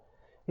God.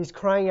 He's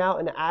crying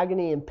out in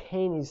agony and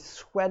pain. He's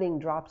sweating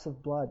drops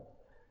of blood.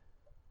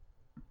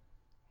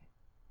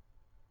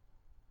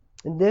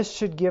 And this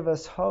should give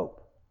us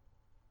hope.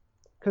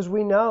 Because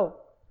we know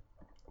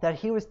that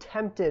he was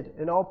tempted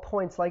in all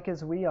points like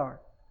as we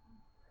are.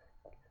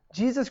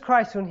 Jesus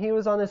Christ, when he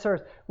was on this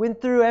earth, went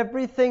through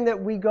everything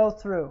that we go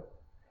through.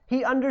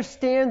 He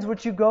understands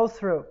what you go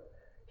through.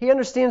 He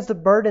understands the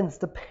burdens,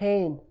 the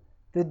pain,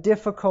 the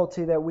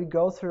difficulty that we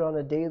go through on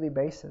a daily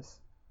basis.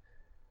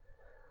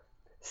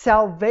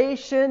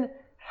 Salvation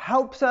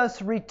helps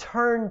us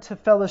return to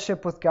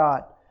fellowship with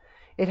God.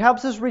 It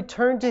helps us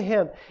return to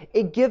him.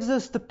 It gives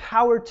us the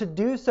power to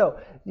do so.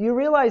 You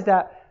realize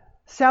that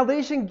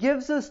salvation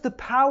gives us the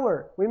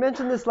power. We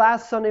mentioned this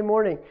last Sunday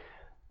morning,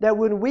 that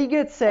when we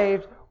get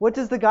saved, what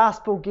does the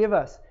gospel give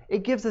us?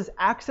 It gives us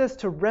access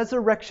to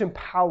resurrection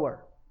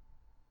power.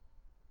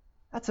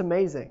 That's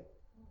amazing.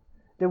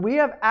 That we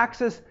have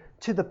access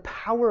to the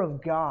power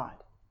of God.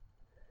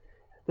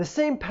 The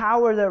same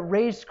power that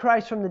raised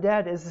Christ from the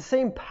dead is the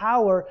same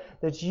power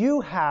that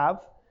you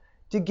have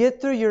to get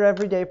through your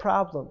everyday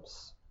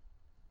problems.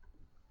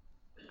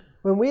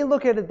 When we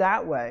look at it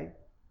that way,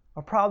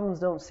 our problems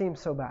don't seem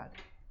so bad.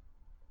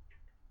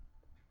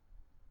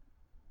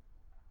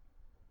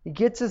 It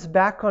gets us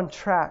back on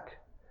track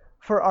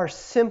for our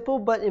simple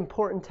but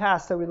important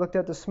task that we looked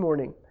at this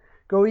morning.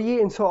 Go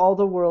ye into all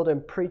the world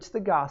and preach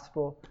the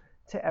gospel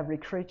to every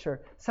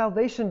creature.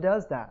 Salvation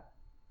does that.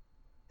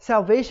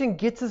 Salvation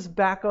gets us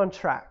back on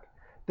track.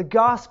 The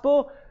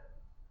gospel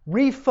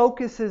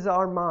refocuses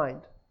our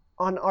mind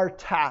on our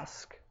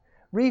task,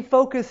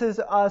 refocuses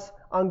us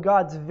on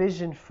God's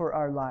vision for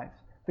our life.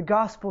 The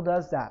gospel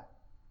does that.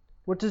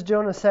 What does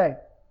Jonah say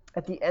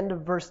at the end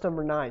of verse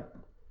number 9?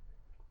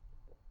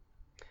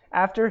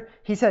 After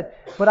he said,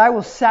 "But I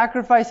will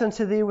sacrifice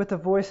unto thee with the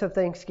voice of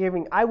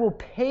thanksgiving. I will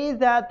pay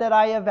that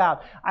I have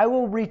vowed. I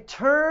will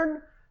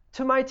return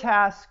to my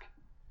task.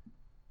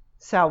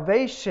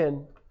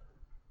 Salvation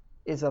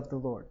is of the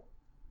Lord."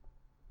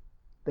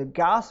 The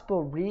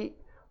gospel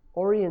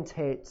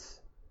reorientates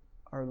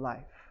our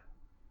life.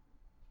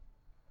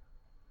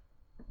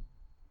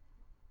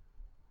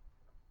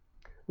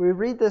 We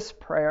read this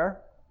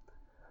prayer,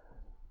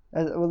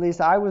 at least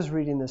I was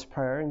reading this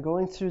prayer and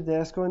going through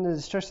this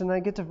church, and then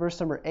I get to verse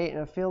number 8,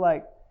 and I feel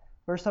like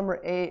verse number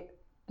 8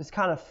 just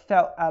kind of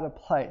felt out of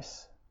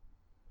place.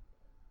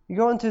 You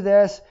go into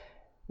this,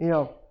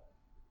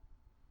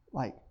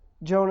 like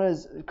Jonah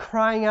is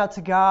crying out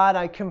to God.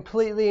 I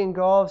completely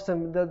engulfed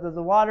him.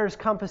 The waters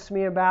compass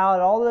me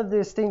about. All of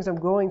these things I'm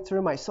going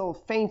through. My soul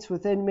faints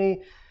within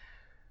me.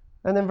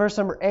 And then verse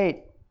number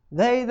 8.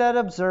 They that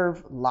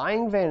observe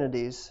lying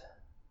vanities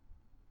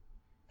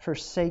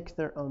forsake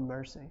their own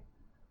mercy.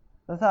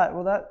 I thought,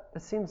 well, that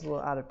seems a little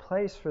out of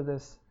place for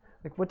this.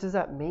 Like, what does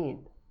that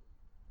mean?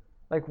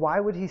 Like, why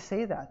would he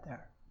say that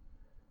there?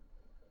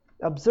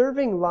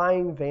 Observing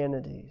lying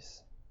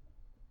vanities.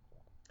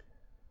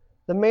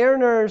 The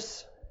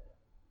mariners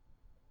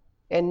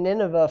in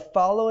Nineveh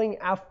following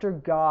after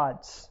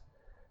gods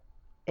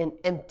in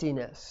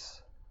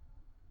emptiness.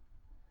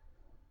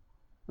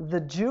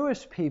 The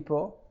Jewish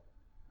people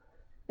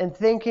and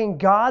thinking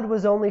God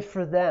was only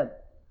for them.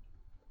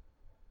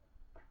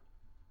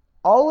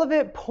 All of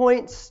it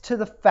points to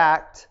the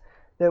fact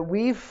that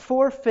we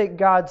forfeit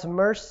God's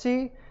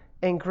mercy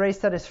and grace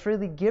that is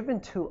freely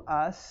given to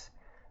us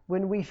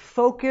when we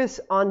focus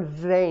on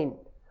vain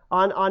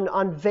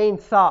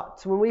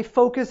thoughts, when we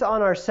focus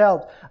on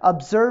ourselves,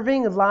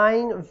 observing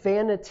lying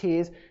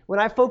vanities. When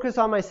I focus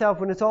on myself,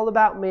 when it's all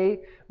about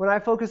me, when I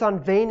focus on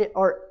vain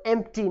or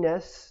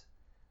emptiness,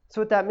 that's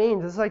what that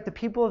means. It's like the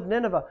people of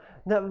Nineveh,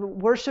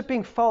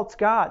 worshiping false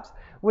gods.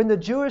 When the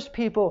Jewish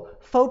people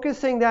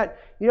focusing that,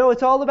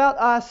 it's all about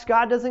us,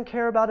 God doesn't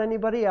care about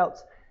anybody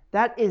else,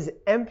 that is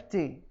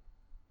empty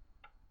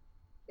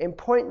and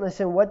pointless.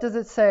 And what does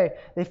it say?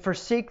 They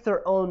forsake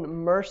their own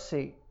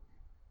mercy.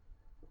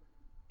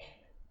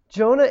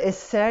 Jonah is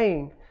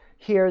saying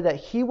here that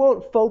he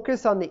won't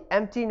focus on the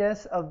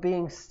emptiness of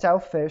being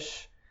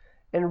selfish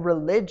and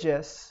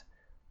religious,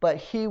 but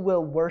he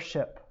will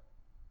worship.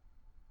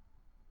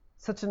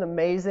 Such an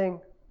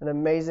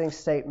amazing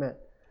statement.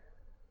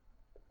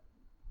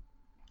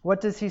 What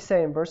does he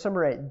say in verse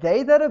number 8?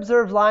 They that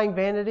observe lying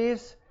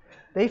vanities,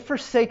 they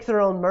forsake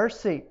their own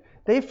mercy.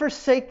 They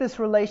forsake this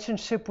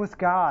relationship with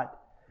God.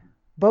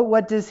 But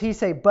what does he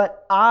say?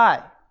 But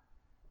I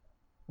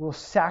will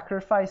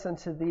sacrifice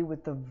unto thee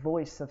with the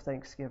voice of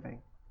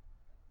thanksgiving.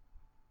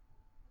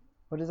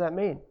 What does that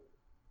mean?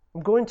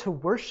 I'm going to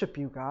worship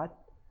you, God.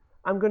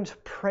 I'm going to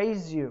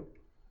praise you.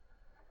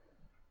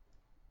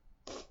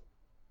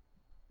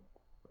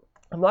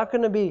 I'm not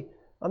going to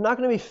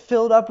be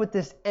filled up with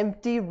this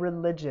empty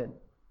religion.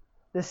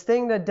 This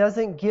thing that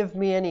doesn't give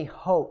me any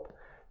hope.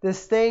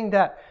 This thing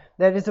that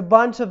is a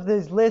bunch of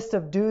this list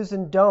of do's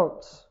and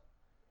don'ts.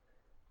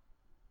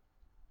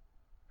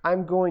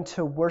 I'm going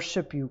to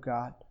worship you,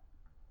 God.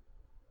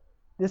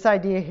 This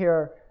idea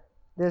here,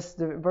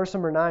 verse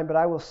number 9, but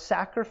I will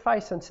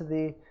sacrifice unto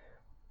thee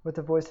with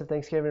the voice of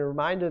thanksgiving. It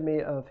reminded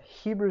me of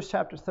Hebrews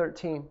chapter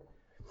 13,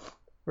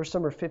 verse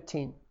number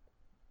 15.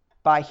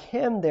 By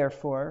him,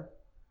 therefore,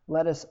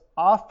 let us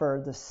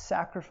offer the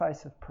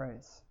sacrifice of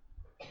praise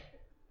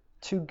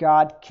to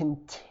God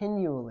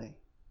continually.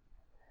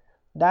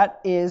 That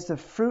is the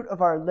fruit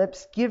of our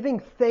lips, giving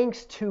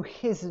thanks to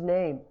his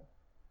name.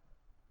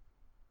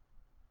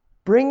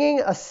 Bringing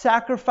a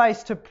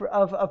sacrifice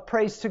of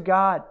praise to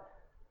God.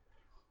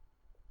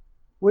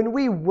 When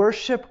we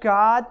worship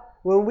God,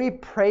 when we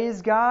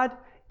praise God,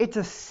 it's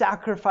a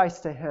sacrifice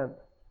to him.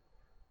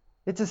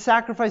 It's a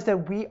sacrifice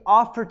that we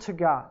offer to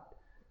God.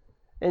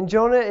 And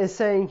Jonah is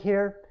saying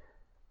here,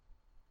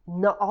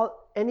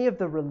 any of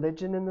the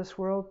religion in this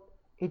world,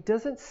 it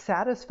doesn't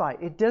satisfy.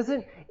 It's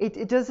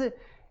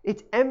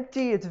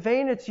empty, it's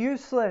vain, it's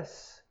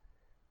useless.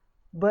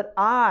 But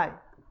I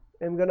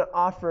am going to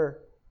offer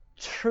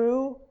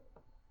true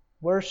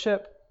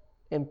worship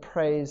and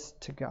praise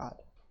to God.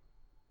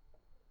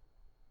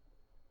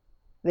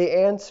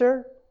 The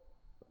answer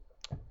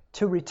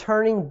to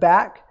returning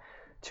back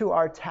to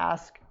our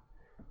task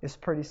is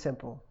pretty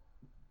simple.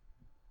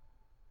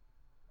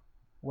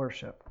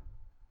 Worship.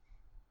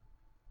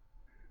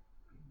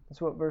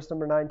 That's what verse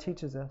number 9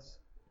 teaches us.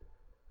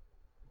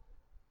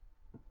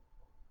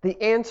 The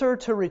answer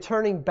to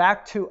returning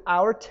back to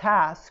our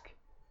task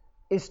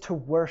is to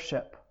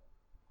worship.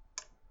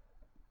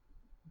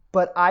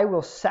 But I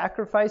will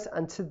sacrifice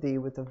unto thee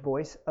with a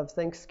voice of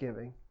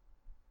thanksgiving.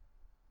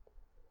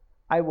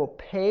 I will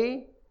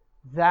pay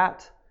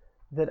that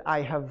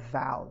I have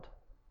vowed.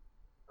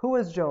 Who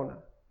was Jonah?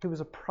 He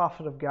was a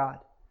prophet of God.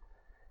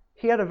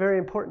 He had a very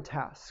important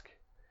task.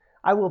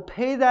 I will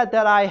pay that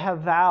I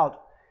have vowed.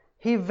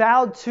 He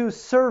vowed to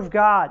serve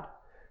God,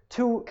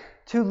 to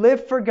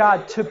live for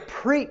God, to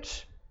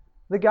preach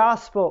the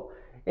gospel.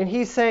 And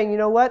he's saying, you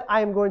know what?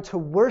 I am going to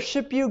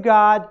worship you,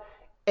 God,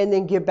 and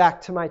then get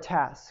back to my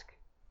task.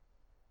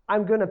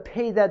 I'm going to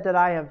pay that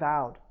I have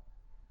vowed.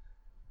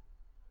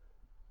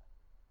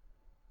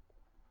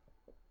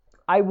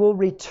 I will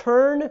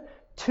return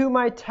to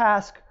my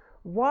task.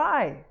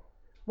 Why?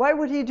 Why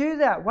would he do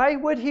that? Why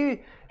would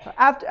he,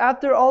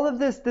 after all of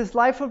this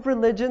life of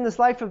religion, this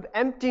life of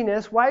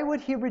emptiness, why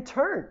would he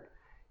return?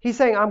 He's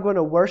saying, I'm going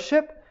to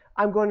worship.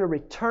 I'm going to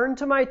return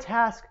to my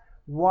task.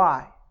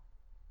 Why?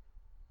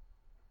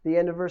 The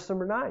end of verse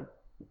number 9.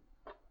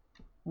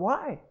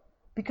 Why?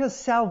 Because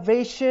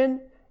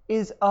salvation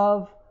is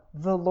of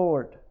the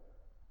Lord.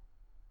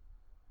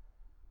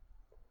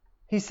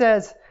 He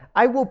says,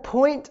 I will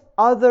point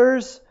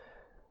others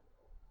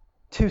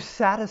to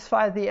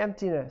satisfy the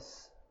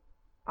emptiness.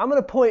 I'm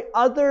going to point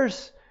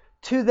others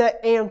to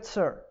the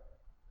answer,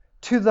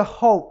 to the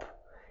hope.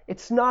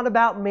 It's not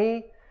about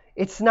me.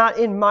 It's not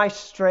in my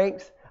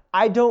strength.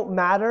 I don't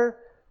matter.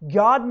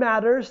 God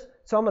matters.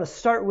 So I'm going to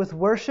start with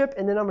worship,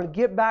 and then I'm going to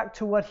get back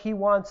to what he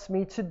wants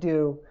me to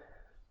do.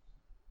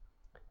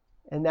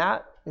 And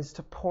that is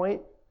to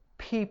point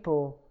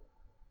people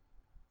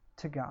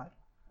to God.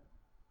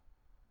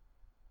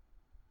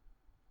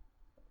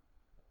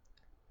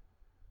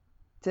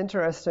 It's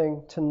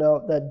interesting to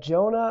note that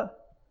Jonah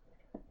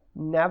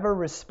never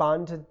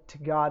responded to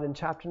God in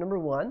chapter number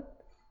 1.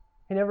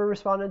 He never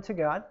responded to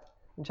God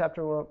in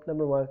chapter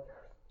number 1.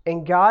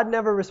 And God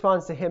never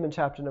responds to him in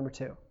chapter number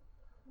 2.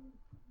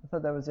 I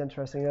thought that was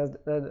interesting.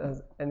 That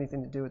has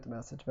anything to do with the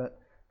message, but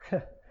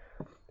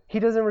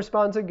he doesn't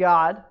respond to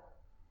God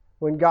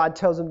when God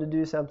tells him to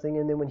do something,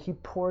 and then when he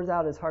pours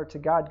out his heart to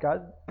God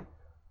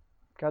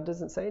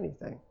doesn't say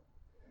anything.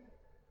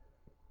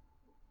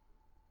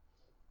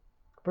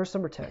 Verse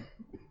number 10.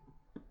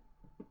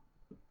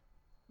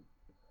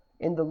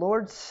 And the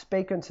Lord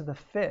spake unto the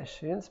fish.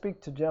 He didn't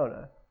speak to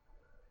Jonah.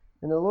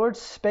 And the Lord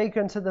spake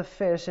unto the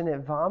fish, and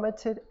it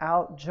vomited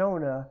out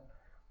Jonah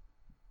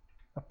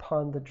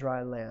upon the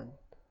dry land.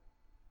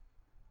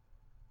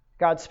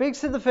 God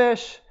speaks to the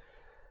fish,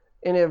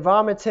 and it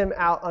vomits him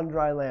out on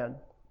dry land.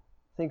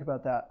 Think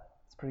about that.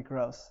 It's pretty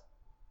gross.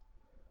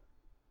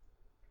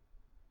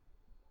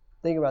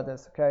 Think about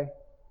this, okay?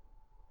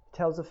 He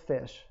tells a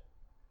fish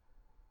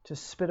to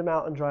spit him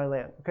out on dry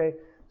land, okay?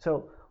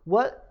 So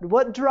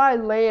What dry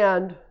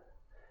land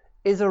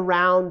is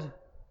around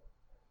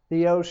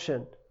the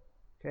ocean?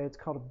 Okay, it's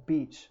called a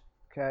beach.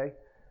 Okay,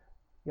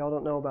 y'all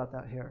don't know about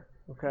that here.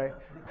 Okay,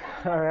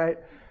 all right.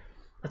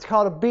 It's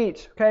called a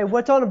beach. Okay,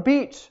 what's on a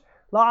beach?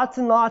 Lots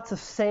and lots of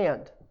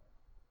sand.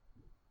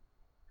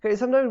 Okay,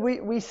 sometimes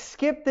we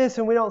skip this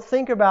and we don't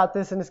think about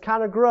this, and it's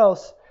kind of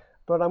gross,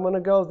 but I'm going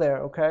to go there.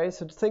 Okay,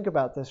 so think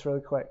about this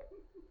really quick.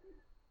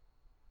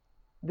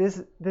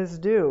 This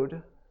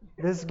dude,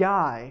 this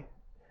guy,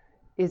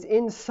 is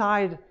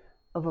inside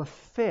of a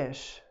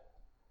fish.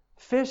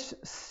 Fish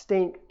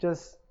stink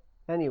just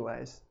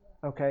anyways,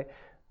 okay?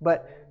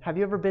 But have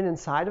you ever been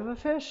inside of a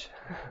fish?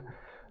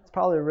 It's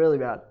probably really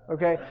bad,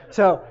 okay?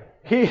 So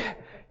he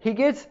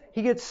gets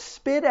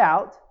spit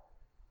out.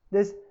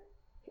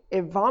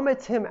 It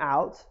vomits him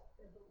out.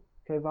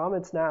 Okay,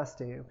 vomit's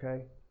nasty,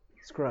 okay?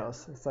 It's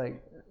gross. It's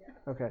like,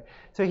 okay.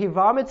 So he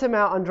vomits him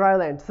out on dry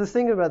land. So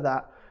think about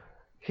that.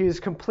 He's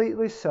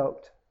completely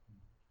soaked.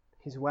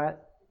 He's wet.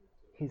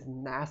 He's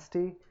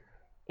nasty.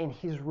 And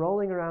he's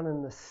rolling around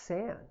in the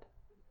sand.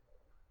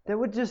 That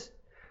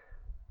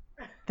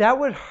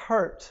would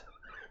hurt.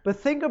 But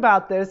think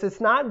about this. It's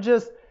not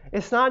just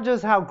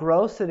how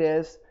gross it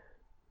is.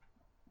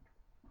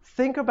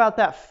 Think about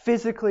that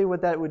physically,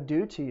 what that would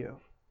do to you.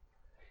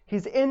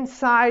 He's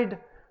inside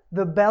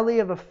the belly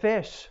of a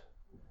fish,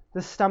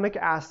 the stomach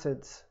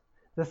acids,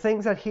 the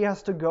things that he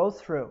has to go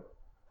through.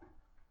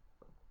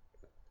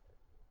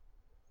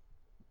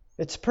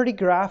 It's pretty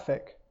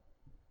graphic.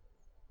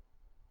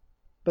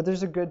 But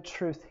there's a good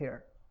truth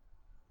here.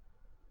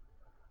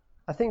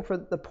 I think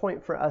the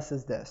point for us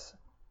is this.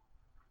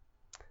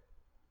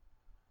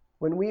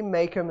 When we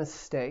make a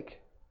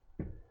mistake,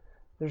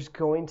 there's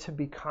going to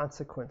be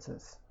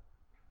consequences.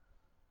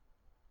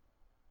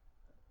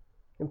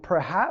 And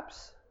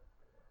perhaps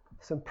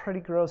some pretty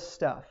gross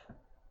stuff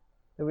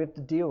that we have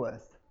to deal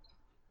with.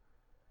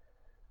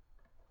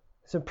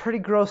 Some pretty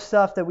gross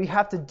stuff that we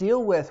have to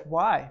deal with.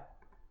 Why?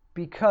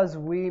 Because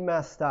we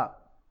messed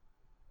up.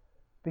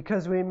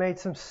 Because we made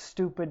some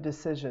stupid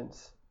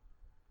decisions.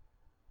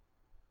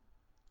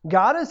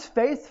 God is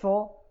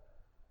faithful.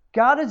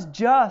 God is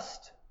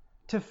just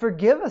to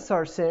forgive us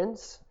our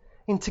sins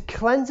and to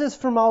cleanse us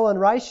from all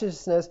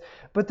unrighteousness.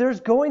 But there's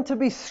going to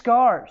be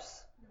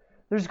scars.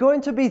 There's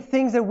going to be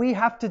things that we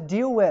have to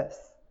deal with.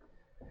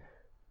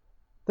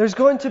 There's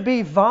going to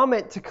be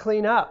vomit to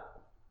clean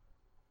up.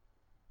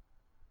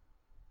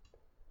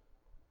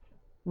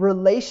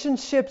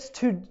 Relationships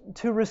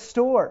to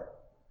restore.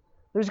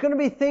 There's going to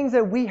be things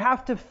that we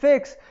have to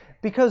fix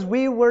because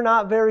we were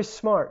not very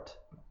smart.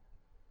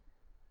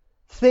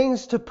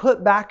 Things to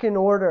put back in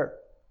order.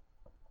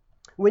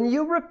 When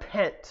you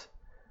repent,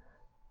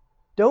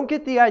 don't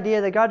get the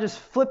idea that God just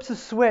flips a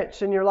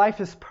switch and your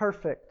life is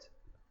perfect.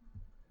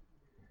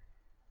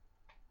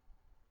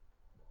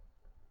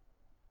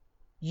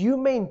 You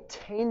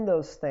maintain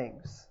those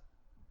things.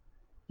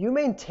 You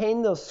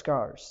maintain those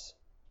scars.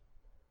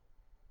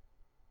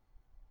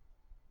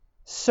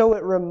 So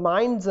it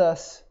reminds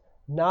us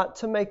not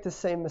to make the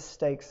same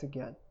mistakes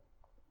again.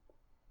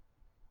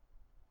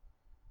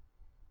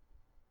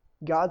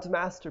 God's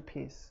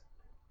masterpiece.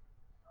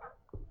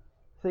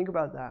 Think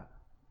about that.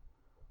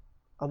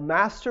 A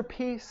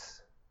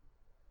masterpiece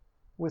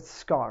with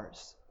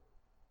scars.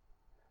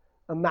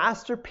 A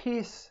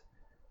masterpiece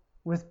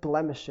with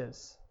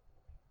blemishes.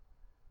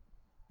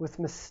 With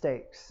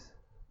mistakes.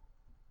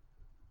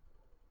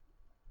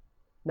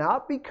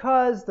 Not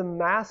because the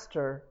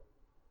master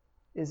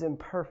is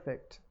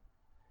imperfect,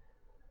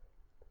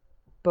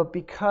 but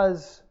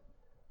because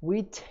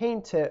we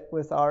taint it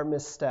with our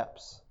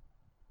missteps.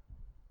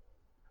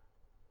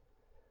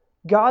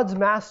 God's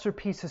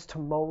masterpiece is to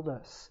mold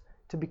us,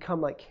 to become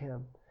like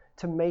Him,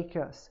 to make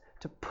us,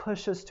 to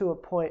push us to a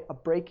point, a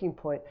breaking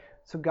point,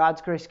 so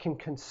God's grace can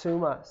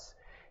consume us,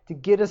 to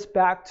get us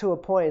back to a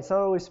point. It's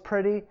not always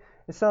pretty.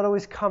 It's not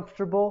always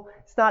comfortable.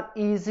 It's not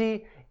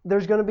easy.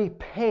 There's going to be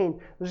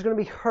pain. There's going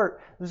to be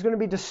hurt. There's going to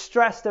be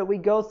distress that we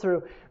go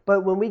through.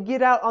 But when we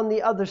get out on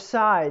the other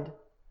side,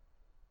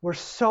 we're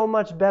so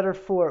much better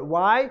for it.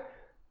 Why?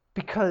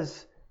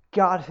 Because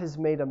God has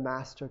made a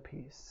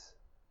masterpiece.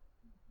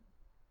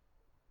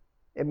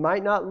 It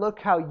might not look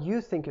how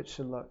you think it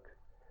should look.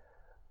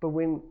 But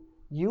when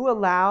you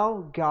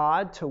allow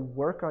God to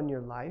work on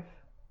your life,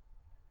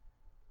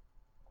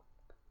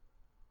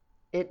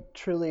 it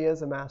truly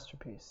is a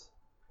masterpiece.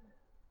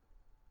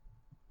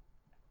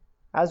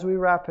 As we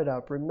wrap it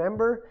up,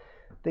 remember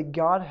that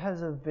God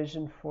has a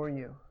vision for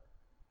you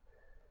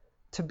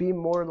to be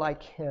more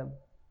like Him.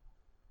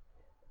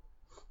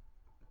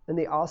 And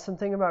the awesome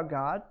thing about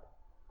God,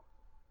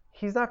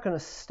 He's not going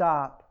to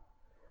stop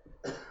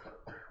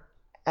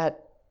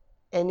at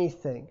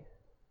anything.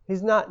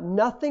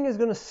 Nothing is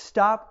going to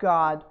stop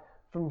God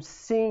from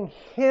seeing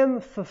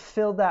Him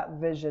fulfill that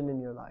vision in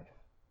your life.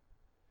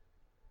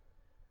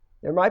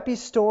 There might be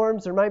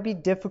storms, there might be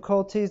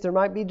difficulties, there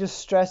might be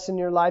distress in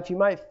your life. You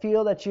might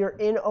feel that you're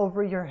in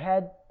over your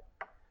head.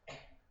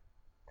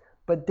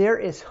 But there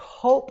is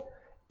hope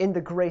in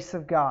the grace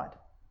of God.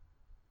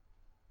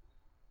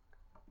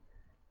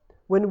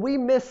 When we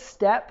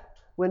misstep,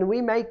 when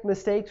we make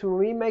mistakes, when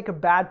we make a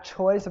bad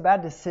choice, a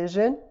bad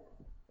decision,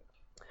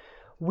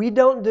 we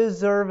don't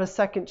deserve a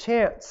second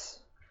chance.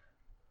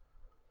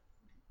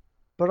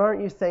 But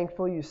aren't you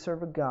thankful you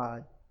serve a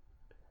God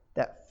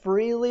that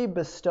freely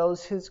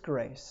bestows His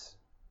grace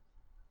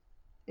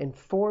and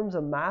forms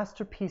a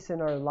masterpiece in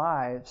our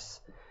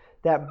lives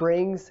that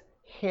brings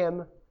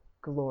Him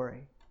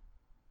glory?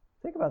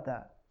 Think about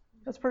that.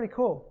 That's pretty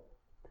cool.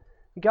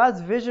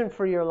 God's vision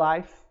for your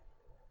life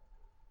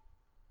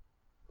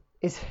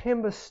is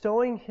Him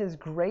bestowing His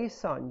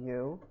grace on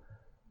you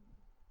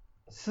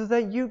so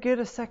that you get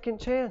a second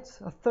chance,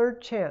 a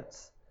third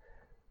chance,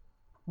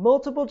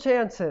 multiple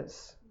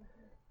chances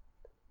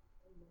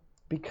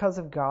because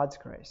of God's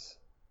grace.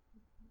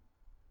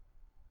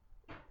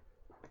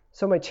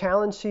 So my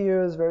challenge to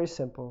you is very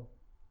simple.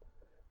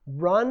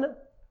 Run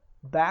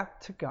back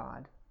to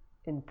God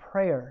in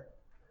prayer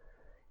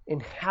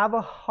and have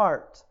a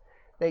heart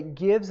that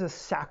gives a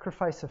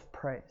sacrifice of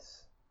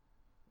praise.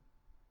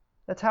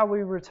 That's how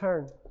we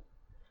return.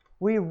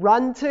 We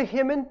run to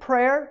Him in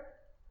prayer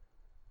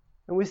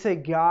and we say,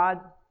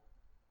 God,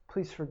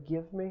 please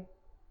forgive me.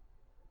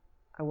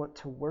 I want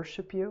to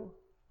worship you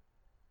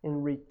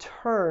and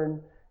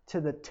return to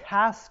the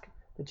task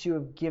that you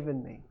have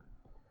given me.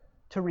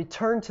 To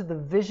return to the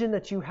vision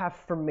that you have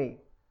for me.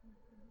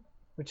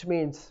 Which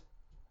means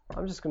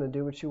I'm just going to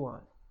do what you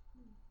want.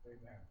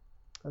 Amen.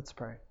 Let's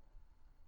pray.